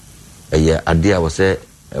awake ade a wo say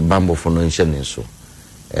bambo for no nhyɛ so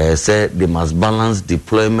say they must balance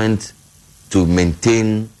deployment to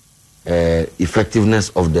maintain effectiveness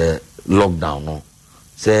of the lockdown no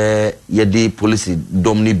say yedi police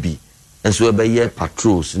domni bi enso e be ye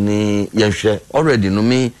patrols ni yehwe already no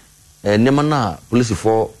me nema na police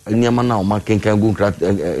for nema na o makenkan gu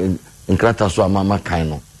nkrata so amama kan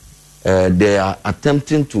no they are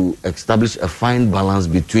attempting to establish a fine balance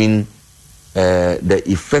between the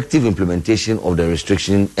effective implementation of the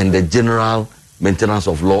restriction and the general maintenance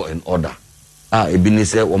of law and order. Ebini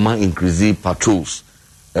say Oma increase patrols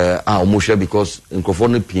almost because in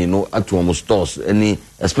Kofone Pino at to stores any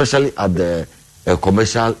especially at the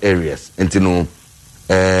commercial areas. And you know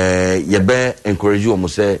yebe encourage you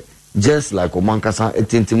almost say just like Omankasa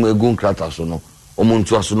etintimu egun krata so no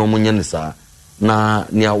omuntu aso no munye ne sa na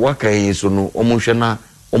nia waka yin so no omunhwe na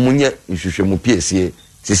omunye nhwehwemu piesie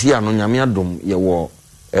sisi ano nyame adom ye wo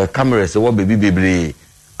cameras wo baby bebre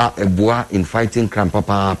eboa in fighting crime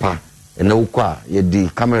papa and ukwa ye di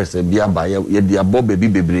cameras bia ba ye di abo baby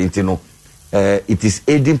bebre ntino it is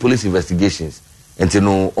aiding police investigations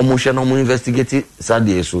ntino omunhwe na omu investigate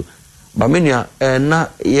sadie so ba menua na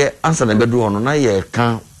ye answer na bedu ono na ye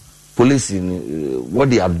kan police what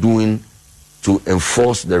they are doing to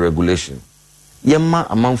enforce the regulation yemma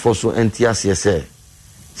amanfo so entiase say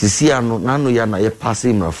sisi ano nanu ya na ye pass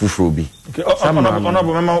imra fufuro bi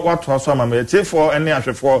honorable mema what to so amame tie for ene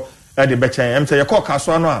ahwefo e de bechen em say ye call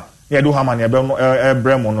kaso ano a ye do hama ne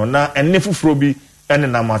bremo no na ene fufuro bi ene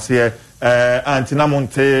namase anti na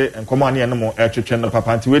monte enkomo ane ene mo twetwe no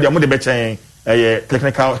papa anti we de mo de bechen ye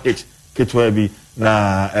technical hitch ketwa bi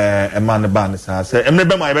na man ban sa say emne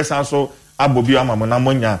be ma ye besan so abobi amamo na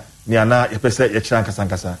monya ni ana ye pese ye kira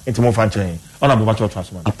nkasa enti mo fa nchen honorable ba church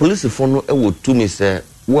asoma a police for no e wo tumi say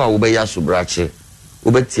wo a wo be ya sobrache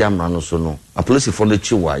wo beti amra no so no a police for no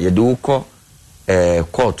chiwa ye de wo ko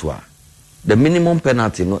court wa the minimum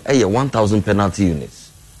penalty no e 1000 penalty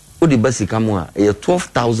units wo di basika mo a e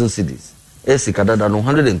 12000 cedis e sika dada no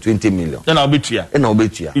 120 million na obetua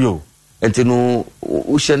yo enti no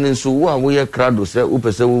wo hyene so wo a wo ye krado say wo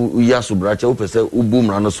pese wo ya sobrache wo pese wo bu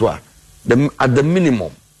mra no so a at the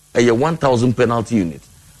minimum a 1000 penalty unit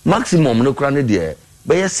maximum no kra ne de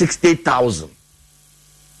be 60000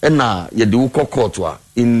 na ye de wo court wa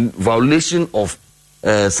in violation of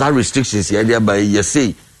some restrictions here thereby ye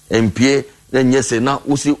say MPA then ye say na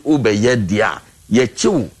wo si obeye dia ye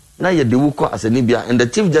chiw na ye de wo as anibia and the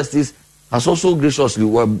chief justice has also graciously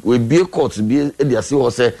we be court be e dia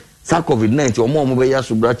say say COVID-19 omo be ya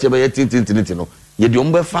subrache be tintintiniti no ye de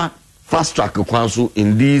ombe fast track kwan so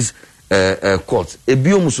in these courts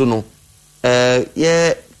ebiom so no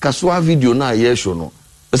ye kaswa video na ye show no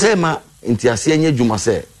say ma ntiase anya dwuma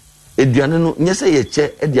say eduane no nye say ye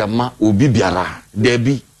che e dia ma obi biara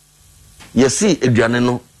debi ye si eduane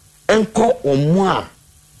no enko omo a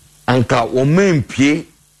anka omempie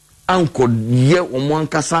anko ye omo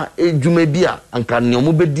ankasa edwuma bi a anka ne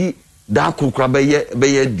omo bedi da kurukura be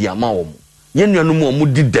ye dia ma omo ye nuanu mo omo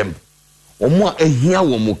di dem omo a ehia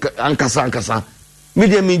wo mo ankasa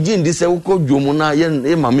media me gin di se wo dwomu na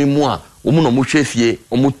ye mame mu a omu no mo hwefie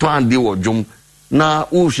omu to ande wo dwom na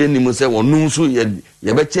wo hwe nim se wo nu so ye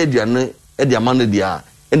be che duane e dia ma no dia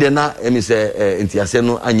ende na emi se entiase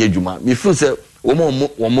no anya dwuma me feel se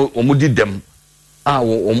omu di dem a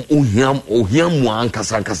wo ohia mu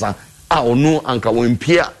ankasa a onu anka wo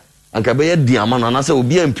mpia anka be ye dia ma no na se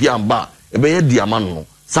obi ampia amba ebe di amano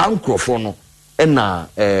saa nkrofo no na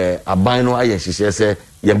aban no aye hihye se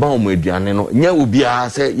ye ba omo aduane no nya obia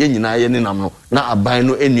se ye nyina ye nenam no na aban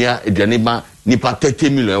no enua aduane ba nipa 30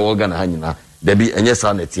 million e Ghana ha nyina debi enye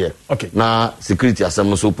sa na tie na security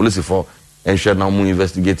asem so police for ensure na mu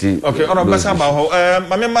investigate okay ona basa ba ho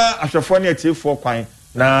mamema ahwefo ne atifo kwan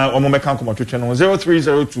na omo meka nkomotwetwe no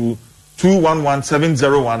 0302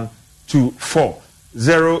 211 70124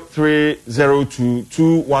 0302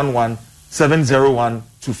 211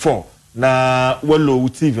 70124 na wallo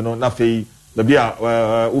TV no na fei da bia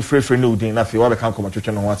ufrefre no din na fei wa beka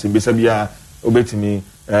nkomotwetwe no ho ase besa bia obetimi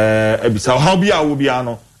ebisa how bia wo bia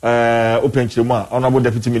no open chiremu a honorable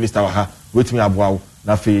deputy minister wa ha wetimi aboawo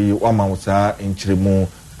na fei wa ma wo sa enchiremu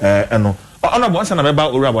eno honorable ansa na beba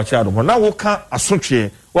ori abochi Adom na wo ka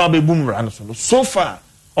asotwe wa bebu mra no so far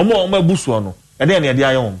omo abuso no ede ne ede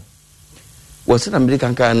ayom what's an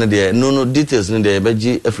American car no details in the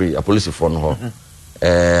beji every a police for no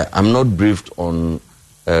I'm not briefed on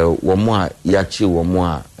womwa yachi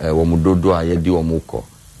womwa womudodo a yedi womuko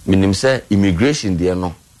minim say immigration there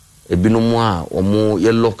no ebinom a womo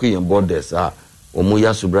ye lock in borders a womo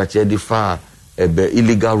ya subrache di fa ebe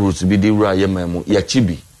illegal routes bi di ra ye mamu yachi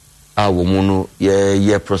bi a womo no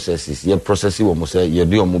ye processes womo say ye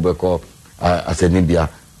di womo beko asenibia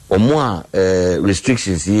omo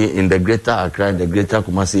restrictions here in the greater Accra and the greater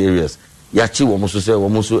Kumasi areas yachi womo so say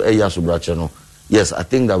womo so eya subrache no. Yes, I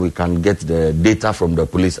think that we can get the data from the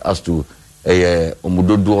police as to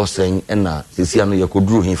omudodo saying ena sisi anu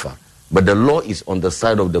yakodru hinfa. But the law is on the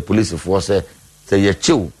side of the police force say you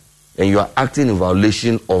chill and you are acting in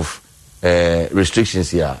violation of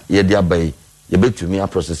restrictions here. Ye dia by ye betu me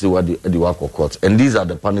process what the work of court. And these are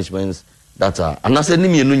the punishments that are and I say ni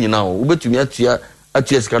me no nyina o betu me atua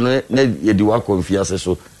sika no na ye di work of fiase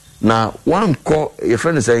so. Now one call your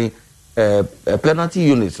friend is saying penalty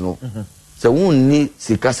units no. So won ni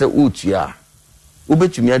sikase utia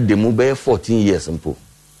ubetumi ademu be 14 years mpo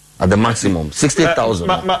at the maximum 60,000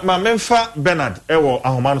 ma memfa Bernard ewo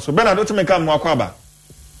ahoma no so Bernard o teme kam akwa ba.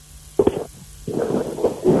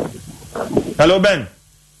 Hello Ben.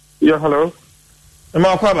 Yeah, hello.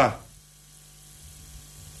 Ma akwa ba.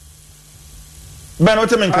 Ben o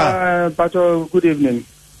teme kam Pato, good evening.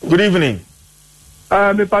 Good evening.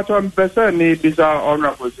 Me Pato person ni bisa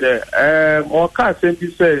honorable say o ka send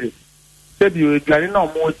say said you gani na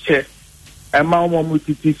mo che e ma mo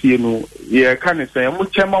titisi no ye ka ne say mo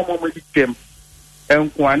che ma mo dikem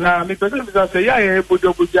enko ana me person bisa say ya ye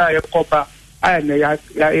bojo ya ye koba ai ne ya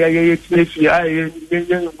tinefi ai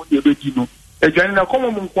ye mo de beji no e gani na komo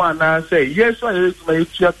mo nko ana say yes so ye tuma ye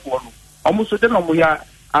tua to no omo so de no mo ya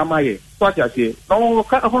amaye so ja say no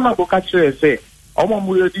ka ho na go ka chere say omo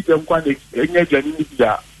mo ye di dem kwa ne enye gani ni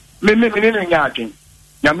bia me ne nya adwen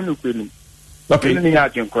nyame no kwenu. Okay.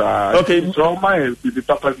 Okay. So my the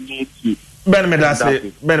top of me. Ben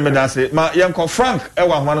Medase. Ma yanko Frank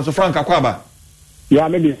ewa hwana so Frank akwaba. Yeah,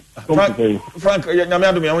 maybe. Frank nyame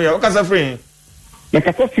adom ya wo kasa free. Me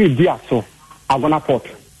kasa free dia so agona port.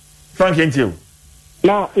 Frank entio.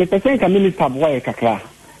 Na le person ka minister boy kakra.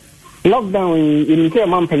 Lockdown in say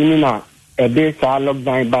man panini na e be sa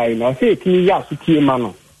lockdown by na say ti ya so tie ma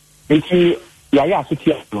no. Enti ya so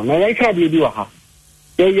tie no. Na ya ka bi wa ha.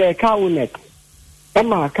 Ye ka wonet.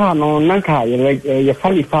 Emma ka no nanka ye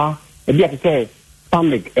falipa e bia te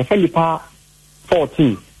pamig e falipa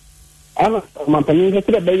 14 ama mampani ke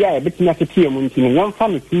tebe ya e betina ke tie mu ntini yan fa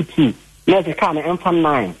me 22 na ke ka na en fa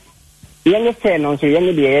 9 ye se no so ye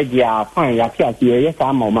ne de ye dia fan ya ti ati ye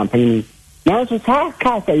sa ma mampani na so sa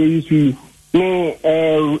ka sa ye yusu ne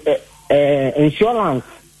insurance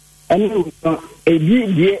and e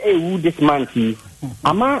di ewu this month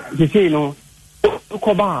ama je say no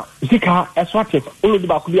koba zika eswate olu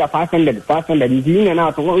ba ku bia 500 ndi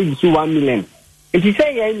na to we use 1 million if you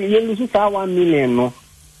say you lose 1 million no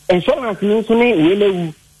insurance means we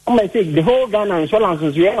lewu come say the whole Ghana insurance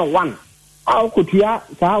is one kotua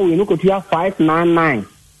sa we no kotua 599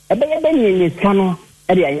 ebe ni skano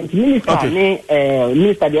e dey minister ne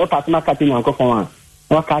minister the personal category nko fon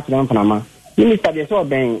wa ka ti na mfana minister dey so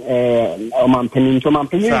ben mampeni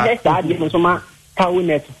just ade so ma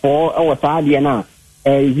kawunet for our side na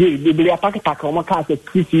you be attack o ma ka se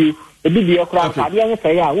kiti e bi bi okra ka dia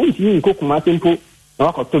say ya won ti nko kuma simple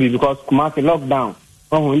na ko to because kuma se lockdown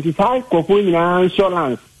oh nti sai ko fo ni na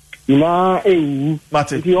insurance ina ewu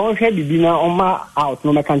ti on head bi na on ma out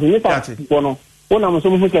no me kan ni ta ko no ona mo so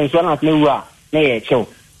mo insurance na wura na ye chew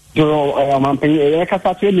jo mampani e ka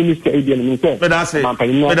sa tre minister e bi na minister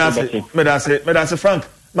medase Frank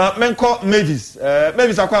ma menko Mavis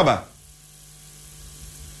akwaba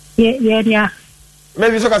yeah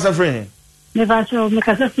Maybe so kasa free. Never show me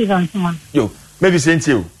because of someone. Yo, maybe sent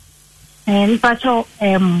you. And if I show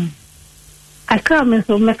I come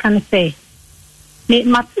so mechanic say. Me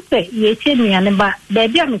must say ye change me and but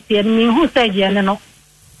baby I'm seeing me who said you know.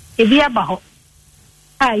 If you about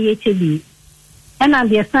ye change. And I'm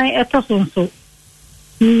the assign a person so.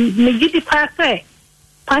 Me give the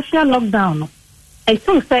partial lockdown. I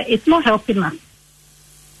think say it's not helping us.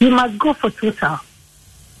 You must go for total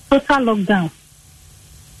lockdown.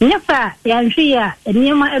 Yes, sir. Yanjia and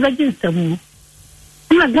Yama emergency.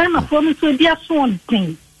 I'm a Ghana from so dear swan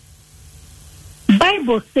thing.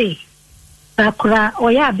 Bible say Sakura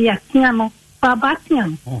or ya be a piano for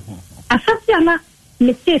Batian. Asasiana,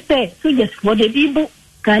 me say so just for the people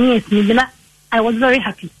Ghanaians Nibina. I was very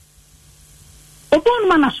happy. Upon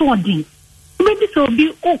man a swan thing. Maybe so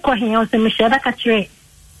be all calling out and Michelle Catray.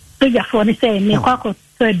 So your phone say, me quack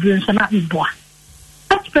third dreams and not boy.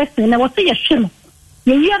 Such person, I was say a shame.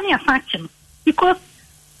 You hear me a faction because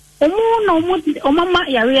Mama,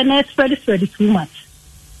 you spread too much.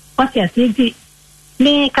 What you say,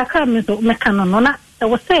 me Kakam so mechanon, I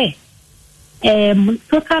was say,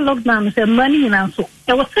 total lockdown is a money in answer.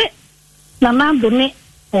 I was say, Nana donate.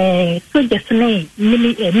 So just name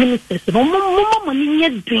ministers. Mama money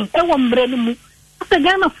yet drink. I want bread. As a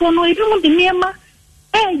Ghana for no, you don't the Myanmar.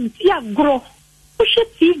 Yeah, grow. Push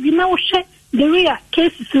it, you know, share the real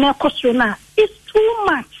cases now. Cost now. It's too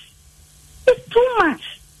much. It's too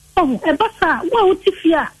much. Oh, a bassa. What if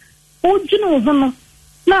you are? Oh, you know,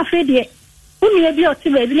 now, Freddie. Only a bit of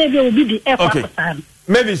maybe will be the effort.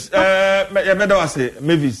 Mavis,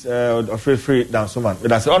 Mavis, free down someone.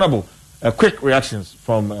 That's honorable. Quick reactions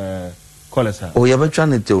from callers. Oh, you have a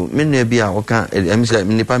channel to many be our can. I'm saying,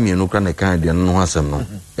 Nipa me no can a kind of no answer. No,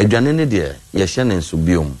 a Janine dear, Yashan and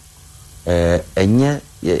Subium. And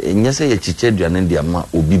yes, a chichedian and dear ma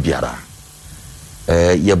ubibiara.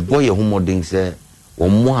 Your boy, a homo ding say, or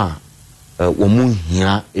moi, woman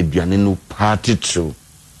here, a Janinu party true.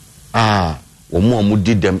 Ah, or more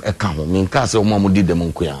did them a come. Mean castle, Mamma did them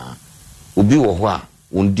on queer. Ubi or what,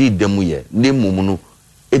 one did them we, name Mumuno.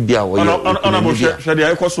 Ebia wo honorable shade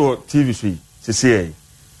I so TV so say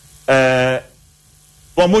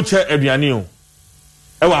wo mo che aduane o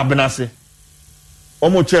e wa benase wo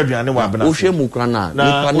mo che aduane wa benase wo hwe mu kra na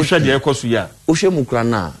nipa wo shade I so ya wo hwe mu kra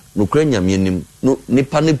na no kra nyame nim no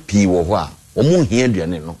nipa ne pi wo ho a wo mo hia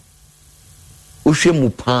aduane no wo hwe mu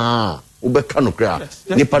pa wo beka no kra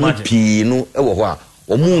nipa ne pi no e wo ho a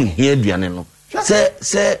wo mo hia aduane no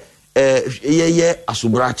se ye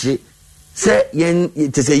asubrachi se yen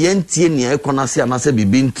te se yen tie ni ekonase anase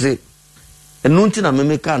bibi ntre enu nti na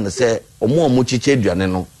memeka na se omo chiche aduane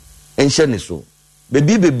no enhye ne so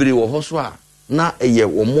bebi bebre wo ho so a na eye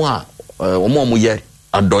omo ye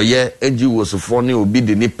adoye eji wosofo ne obi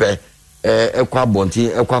de ni pe ekwa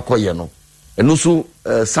bontin ekwa koye no enu so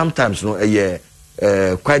sometimes no eye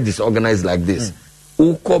quite disorganized like this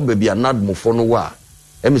uko bebi anadmofo no wa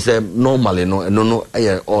emi say normally no eno no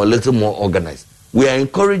eye or a little more organized. We are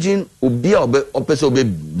encouraging obia opese obe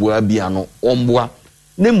bua bia no omboa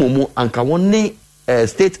ne momu anka woni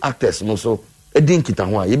state actors no so edin kita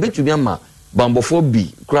ho a ye betumi ama bambofo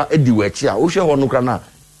bi kra edi wachi a wo hwe ho no kra na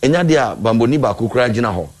enya de a bamboni ba kokra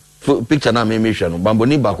gina ho picture na me hwe no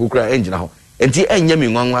bamboni ba kokra engina ho enti enya me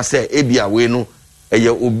nwanwa se ebia we no eye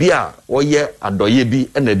obi a oye adoye bi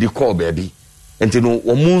na di call ba bi enti no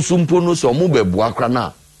wo mu nsumpo no so mo bebua kra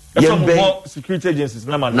na security agencies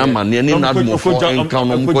na man ni nadmo for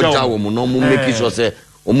encounter mkoja wo mu no mu make sure say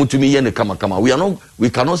omutumi ye ne kama we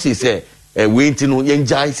cannot say we nti no ye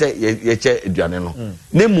njai say ye che aduane no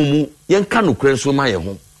na mumu ye nka no kren so ma ye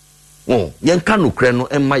ho ye nka no kren no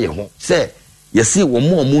emma ye ho say ye si wo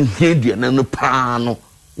mu hia aduane no pa no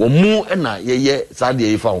wo mu na ye sa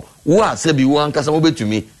de ye fa wo a se bi wo ankasa mo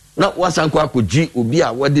betumi na wasanko akoji obi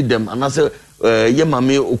a wadi dem anase ye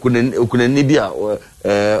mame okunani bia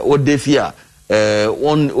odefia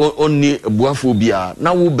onni buafo bia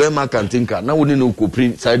na wo be makantinka na wo ne no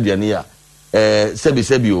kopri sadiane ya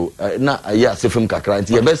sebi o na ya sefem kakra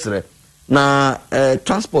nti ye besre na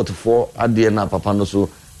transport for ade na papa no so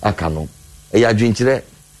aka no ya adwinkire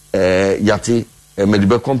yate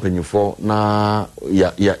medibe company for na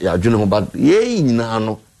ya adwene ho ba ye nyina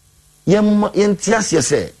no ye ntiase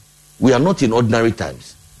se we are not in ordinary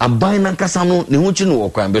times. Abina kasano ne huchi no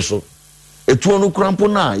okwan be so etuo no krampo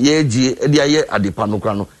na ye gie e dia ye adepa no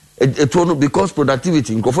kra no etuo no because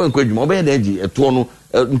productivity nkofo enkwedwuma obe ye gie etuo no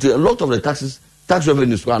a lot of the tax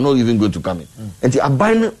revenues are not even going to come in and the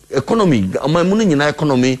abina economy amamu no nyina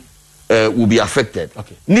economy will be affected.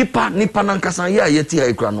 Okay. Nipa na nkasa ye ti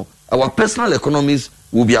ekra no our personal economies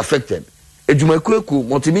will be affected. Edwuma kweku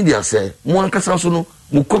multimedia say mo ankasa so no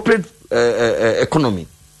mo corporate economy,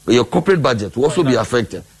 your corporate budget will also be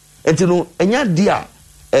affected. And you know, enya dia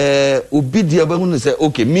obi dia be hu say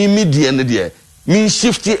okay, me dia ne dia, me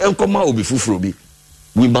shifty enkoma obi fufuro bi.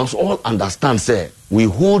 We must all understand say we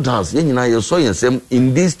hold hands yen nyina ye so yen sem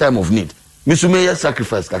in this time of need. Misume ye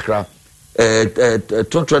sacrifice kakra.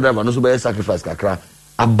 Truck driver no so be sacrifice kakra.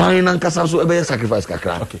 Aban na nkasa so be sacrifice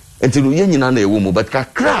kakra. Okay. Enti yen nyina na ewo mu but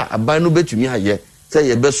kakra aban no betumi aye say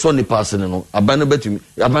ye be so ni pass no aban no betumi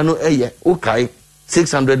aban no eye okay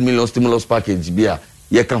 600 million stimulus package bia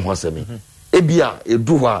ye kan ho asemi. Ebia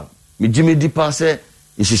edu ho a me jimi di pass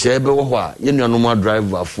nhihye ebe wo ho a ye nuanom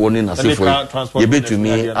driver fo ni na sefo ye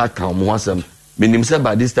betumi aka mo asem. Menim say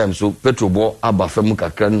by this time so petrol bo aba fam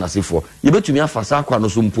kakra na sefo ye betumi afasa akwa no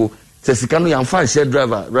so mpo se sika no yamfa share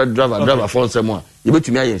driver for nsem a ye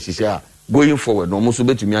betumi aye nhihye a going forward no mo so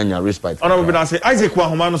betumi anya respite. Ona be na say Isaac wa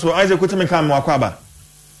homa no so Isaac ko temi kan mo akwa ba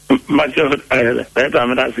macho eta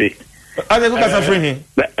me da say Isaac ko kasa free hin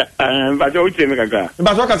macho uche me kaka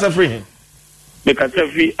ba so kasa free hin me kasa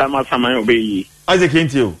free ama saman obeyi Isaac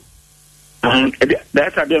enti o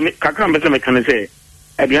that me kaka me say me kan say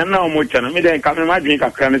aduan na omo cha na me den ka me ma dwen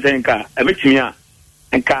kakra ne say nka e betimi a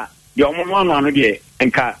nka de omo no ano de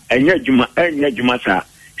nka enya adwuma sa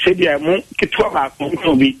se dia mo kitwa ba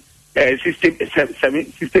ko bi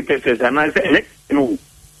 60% and I say no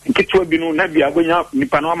kitwa bi no na bia gonya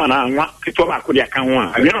nipa no ama na anwa kitwa ba ko de aka ho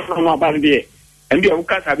a we no ba de and dia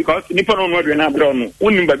ukasa because nipa no no de na bro no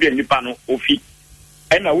unim ba bia nipa no ofi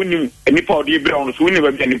and na unim nipa o de bro no so unim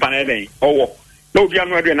ba bia nipa na den owo no bia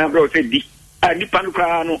no de na bro say di nipa no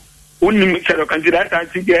kra no unim se do consider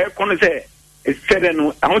that see there kono say said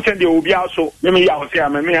no I want send obi aso me ya o say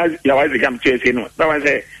me ya wa zigam say no that was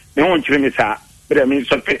say me won chire me sa but I mean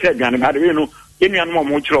so pete gan ba de no enu anu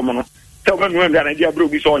mo chire mo no so when we gan dia bro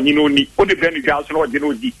bi so onyi no ni o de brand gas no de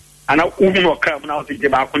no di ana unu no kam na o se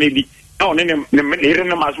ba ko ne bi na o ne ne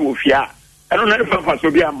na ma so ofia I don't know fa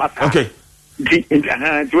so bi ambata okay di to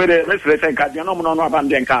the let's say ka dia no mo no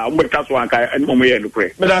abanden ka o mberka so anka enu mo ye no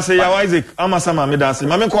kure me da say ya Isaac amasama me da say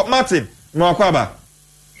mame ko Martin mo akwa ba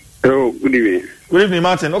oh good evening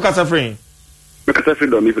Martin o kasa free me kasa free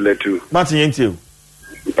do me for too Martin yenti o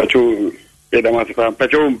pacho e da ma fa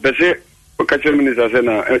pacho bese o kacho minister say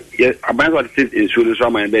na aban what state insurance so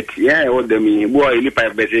my bet yeah o dem boy ni pa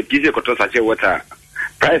bese pise ko to sache water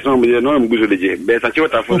price no me no mguzo leje be sache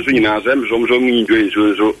water for so nyina so me so mi enjoy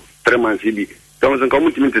so 3 months bi so so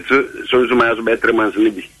community so my so be 3 months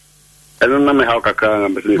ni bi I don't know how kaka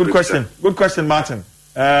good question Martin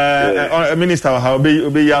minister how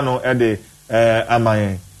be ya no e de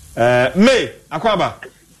amaye May akwaba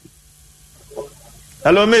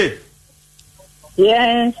hello May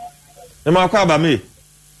yes e ma akwaba May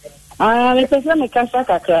me pesa me kasa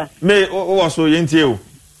kakra May o waso yentie o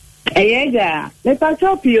eyeja me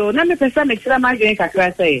pacho pio na me pesa me kira ma gwen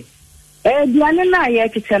kakra sai duane na ye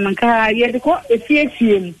kitchen nka ye de ko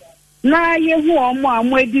efie na ye hu omo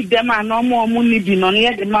amo edi dem ana omo ni bi no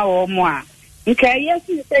ye de ma omo a nka ye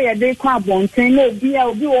si say ye de kwa bonten na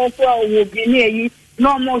obi wo ko wo bi na yi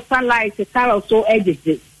no more sunlight tell so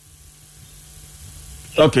ejeje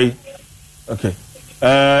okay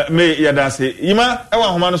me ya da say yima e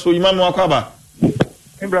wa homa no so yima mo akwaba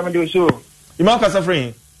Ibrahim de so yima ka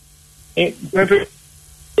suffering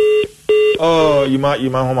oh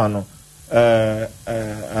yima homa no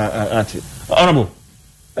honorable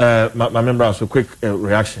my member so quick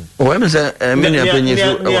reaction oh I'm say many opinions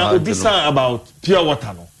so about pure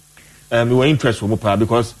water no we were interested mo pa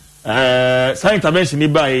because science intervention ni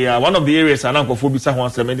by one of the areas and go for bisa ho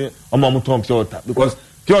asem ni omo ton pure water because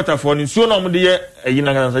pure water for ni so no mo de ye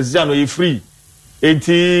na na say no ye free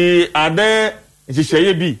enti ade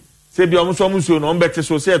nhihye bi say bi omo so no mbete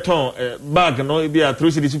so say ton bag no bi a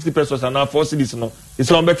 3 cedis 50 pesos and 4 cedis no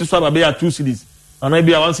it's on mbete so ba be a 2 cedis and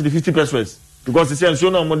bi a 1 cedi 50 pesos because say so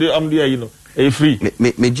no mo de am de you know e free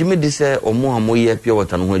me jimi de say omo amoye pure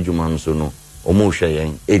water no ho adwuma no so no omo hwe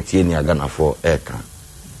yen etie ni aga na for eka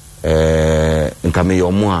nka me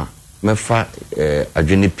yomo a mefa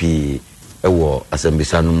adwene pi ewo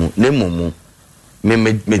asembisa no mu nemomu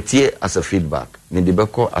me tie as a feedback me de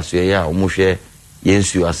beko asoye a omo hwe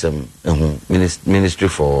yensu asem Ministry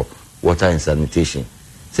for Water and Sanitation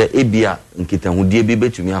say ebia nkita hudie bi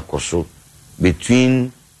betumi akoso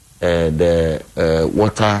between the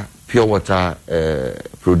pure water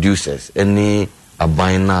producers any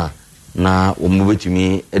abina na omo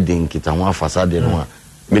betumi edi nkita ho afasa de no a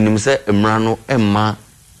menim say emra no emma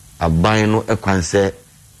aban no ekwanse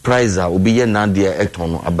price a obi ye na de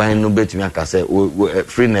eton no aban no betumi akase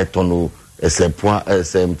free net no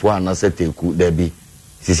esempo na seteku there be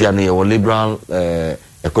sisi ane your liberal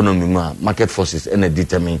economy ma market forces and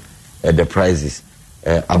determine the prices.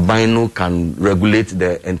 Abino can regulate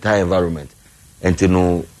the entire environment. And you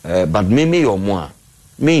know, but me or more,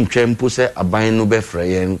 me in Trempo say Abino be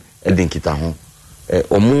frayen edinkita hon.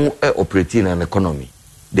 Omu operating an economy.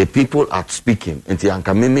 The people are speaking. And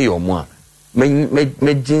anka me or more.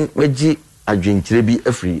 Meji adwinchire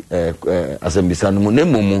every asembisa no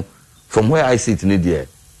nemomu from where I sit in there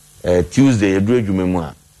Tuesday edru adwumemu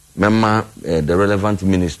a mema the relevant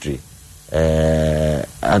ministry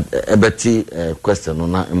ebeti question no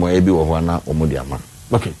na mo ebi wo ho na omodi ama.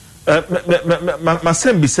 Okay.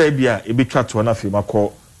 Masem bisa bia ebetwa to na fi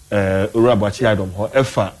makọ Urabachi Adom ho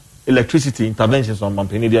efa electricity interventions on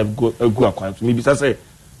Mampeni dey go akwan to me bisa say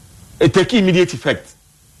it take immediate effect.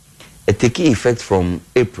 It take effect from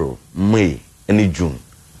April, May, and June.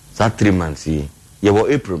 That 3 months here. You were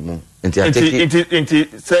April,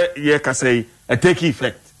 say yeah, can say it take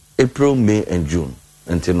effect. April, May, and June.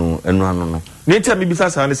 Until no. Nature me bisa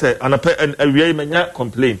say and we may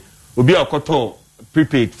complain. Will be a koto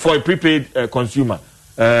prepaid for a prepaid consumer,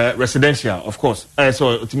 residential, of course.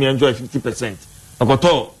 So to me enjoy 50%. A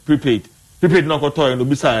koto prepaid no koto and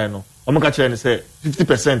ubisa no. Omakache say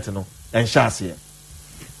 50% no and chance here.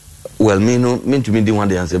 Well, mean to me the one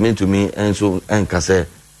the answer. Mean to me and so and kase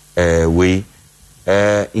we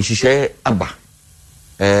in shisha aba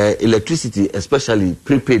electricity especially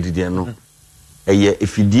prepaid there no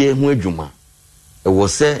efidie ho adwuma e wo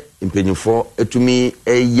se impenyfo etumi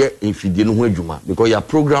eye efidie no ho adwuma because your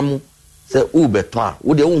program say u beto a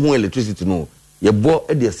wo de ho electricity no ye bo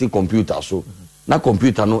e de see computer so na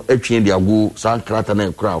computer no atwen de agu san krata na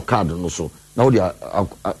ekra card no so na wo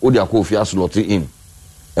de akofia slot in.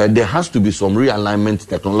 There has to be some realignment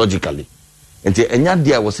technologically. And enya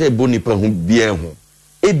dia was say boni pa hu bia hu.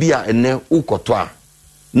 Ebia ene ukoto a.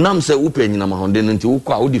 Nam se upe nyina mahonde nti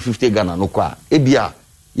ukwa odi 50 Ghana no kwa. Ebia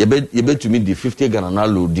yebe to me the 50 Ghana na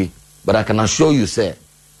loadi. But I can assure you say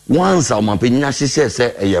once our mampenya hye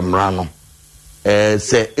say eyemra no.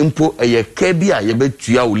 Say impo eye ka bia yebe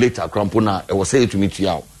tua o later crampo na e was say to me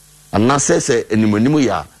tua. And na say enimonimu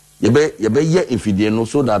ya yebe ye infidie no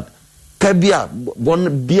so that Kabia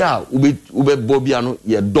bon bia ube bobia no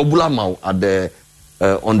ye double amount at the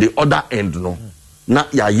on the other end no na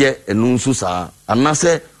ya ye enu nso saa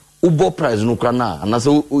anase ubo price no kra na anase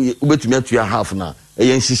ubetumi atua half na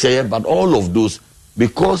ye nhihye but all of those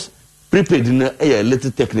because prepaid na a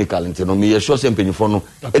little technical into no me sure say penny for no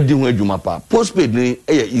edi ho adwuma pa postpaid ni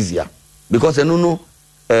easier because enu no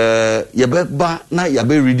ye be ba na ye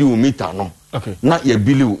be ready meter no okay na ye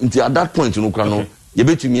believe until at that point no kra no ye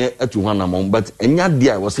betumi atu hwana mom but enya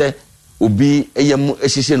dia wo se obi eyem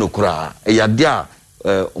ehihye no kra eya dia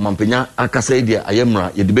omampenya akasa dia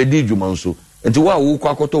ayemra ye de bedi dwuma nso enti wa wo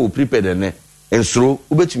kwa akoto wo prepared ne ensuro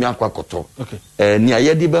obetumi akwa akoto ni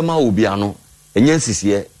ayedi be ma obi ano enya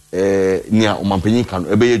nsisiye ni omampenya kan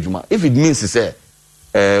ebe dwuma if it means say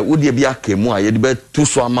wo de bia kemu a ye de be tu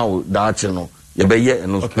so ama wo daache no ye be ye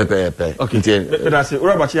no pepepe okay that's it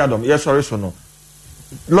Urabachi Adom yes sorry so no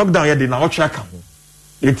lockdown ye de na ocha ka ho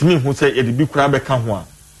it mean who say ye de bi kura be ka ho a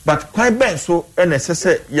but kwai ben so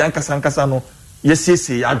NSS yankasa no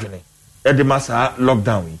yesese adwene e de masa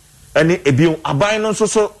lockdown yi ene ebi aban no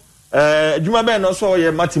so adwuma ben no so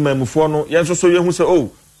ye matimamufo no ye so ye hu say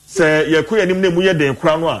oh say ye ko yanim na mu ye den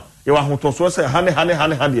kura no a ye wa hoto so say hane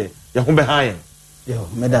de ye ho be han yo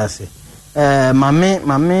medase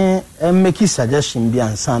mame make suggestion bi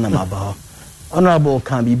ansa na maba honorable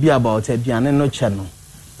can be about aduane no che no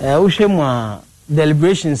wo hwemu a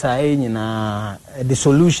deliberations are nyina the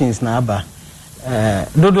solutions na aba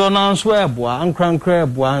dodo na nso eboa ankrankra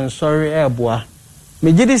eboa sorry eboa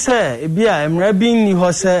megidi se ebia emra bi ni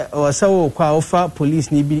ho se o se wo kwa ofa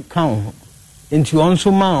police ni bi kan ho enti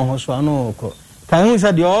onso man ho so ano ko kan hu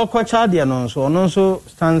se de o ko cha de no so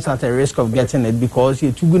stands at a risk of getting it because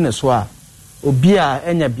he tugu ne so a obi a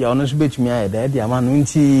enya bia ono so betumi aye de ama no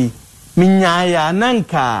nti minya ya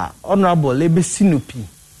nanka honorable ebesinupi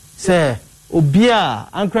se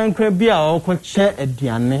obia ankrankra bia okoche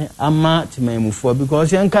aduane ama timamufo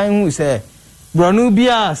because yan kan hu say bronu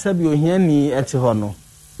bia sabi ohiani ete ho no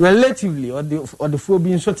relatively or the fo bi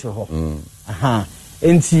nso te ho aha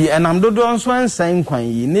enti enam dodo nso ansan kwan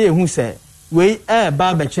yi na ehu say we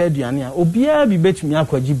ba ba che aduane a obia bi betumi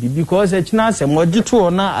akwaji bi because e kina asem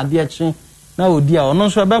ogito na ade echi na odi a ono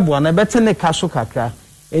nso bebo na betene kaso kakra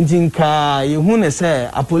enti nka yehu ne say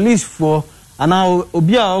a police for ana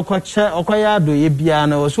obi a okoya do ye bia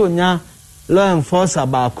na so nya law enforcer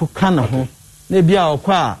ba ko kana ho na bia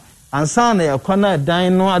okwa ansa na yakwa na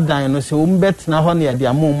dan no se o mbetna ho na ya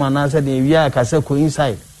dia mo na se de wi aka se ko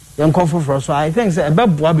inside yen for so I think say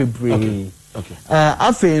ebeboa bebre okay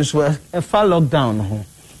afen so e fa lockdown ho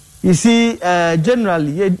You see,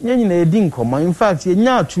 generally, you didn't come. In fact, you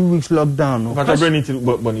now 2 weeks lockdown.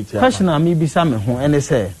 Question on me be some and they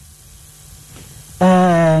say,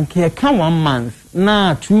 can 1 month,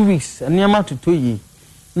 now 2 weeks, and you're to 2 years.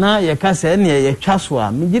 Now you can say, near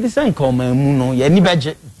Chaswa, me did the same comment, Muno, any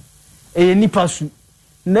budget, any pass.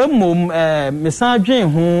 No more, Messiah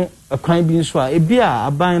who a crime being swa, a beer,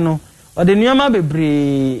 a bino, or the Nyama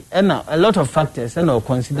be and a lot of factors, and or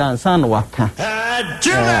consider and son waka.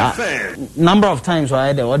 Number of times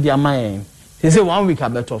why they what their mind. They say 1 week I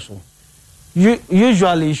better so.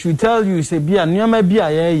 Usually should tell you say be a Nyama be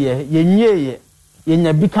a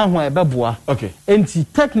ye become why babua. Okay. And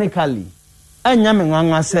technically, I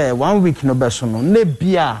nyame say 1 week no besono, ne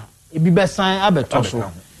bia, it be best sign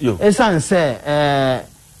abetoso. Esan say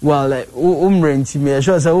well umrenti me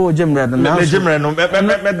sure say oh jemre no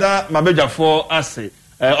meda mabeja for ase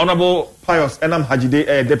honorable Pius Enam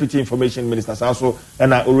Hajide deputy information minister also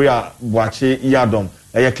na Uria Boache Adom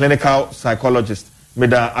clinical psychologist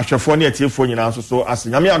meda ahwefo ne atiefo nyina so ase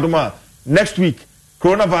nyame adoma next week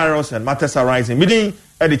coronavirus and matters arising meeting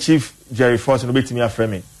at the chief Jerry Force no betimi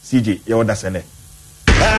afreme CJ yewoda sene.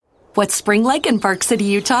 What's spring like in Park City,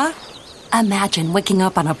 Utah? Imagine waking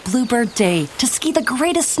up on a bluebird day to ski the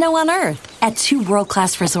greatest snow on earth at 2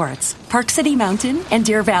 world-class resorts, Park City Mountain and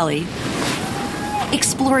Deer Valley.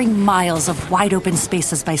 Exploring miles of wide-open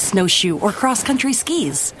spaces by snowshoe or cross-country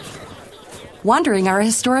skis. Wandering our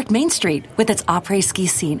historic Main Street with its après-ski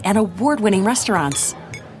scene and award-winning restaurants.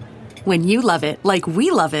 When you love it like we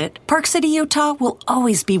love it, Park City, Utah will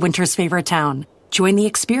always be winter's favorite town. Join the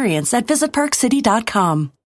experience at visitparkcity.com.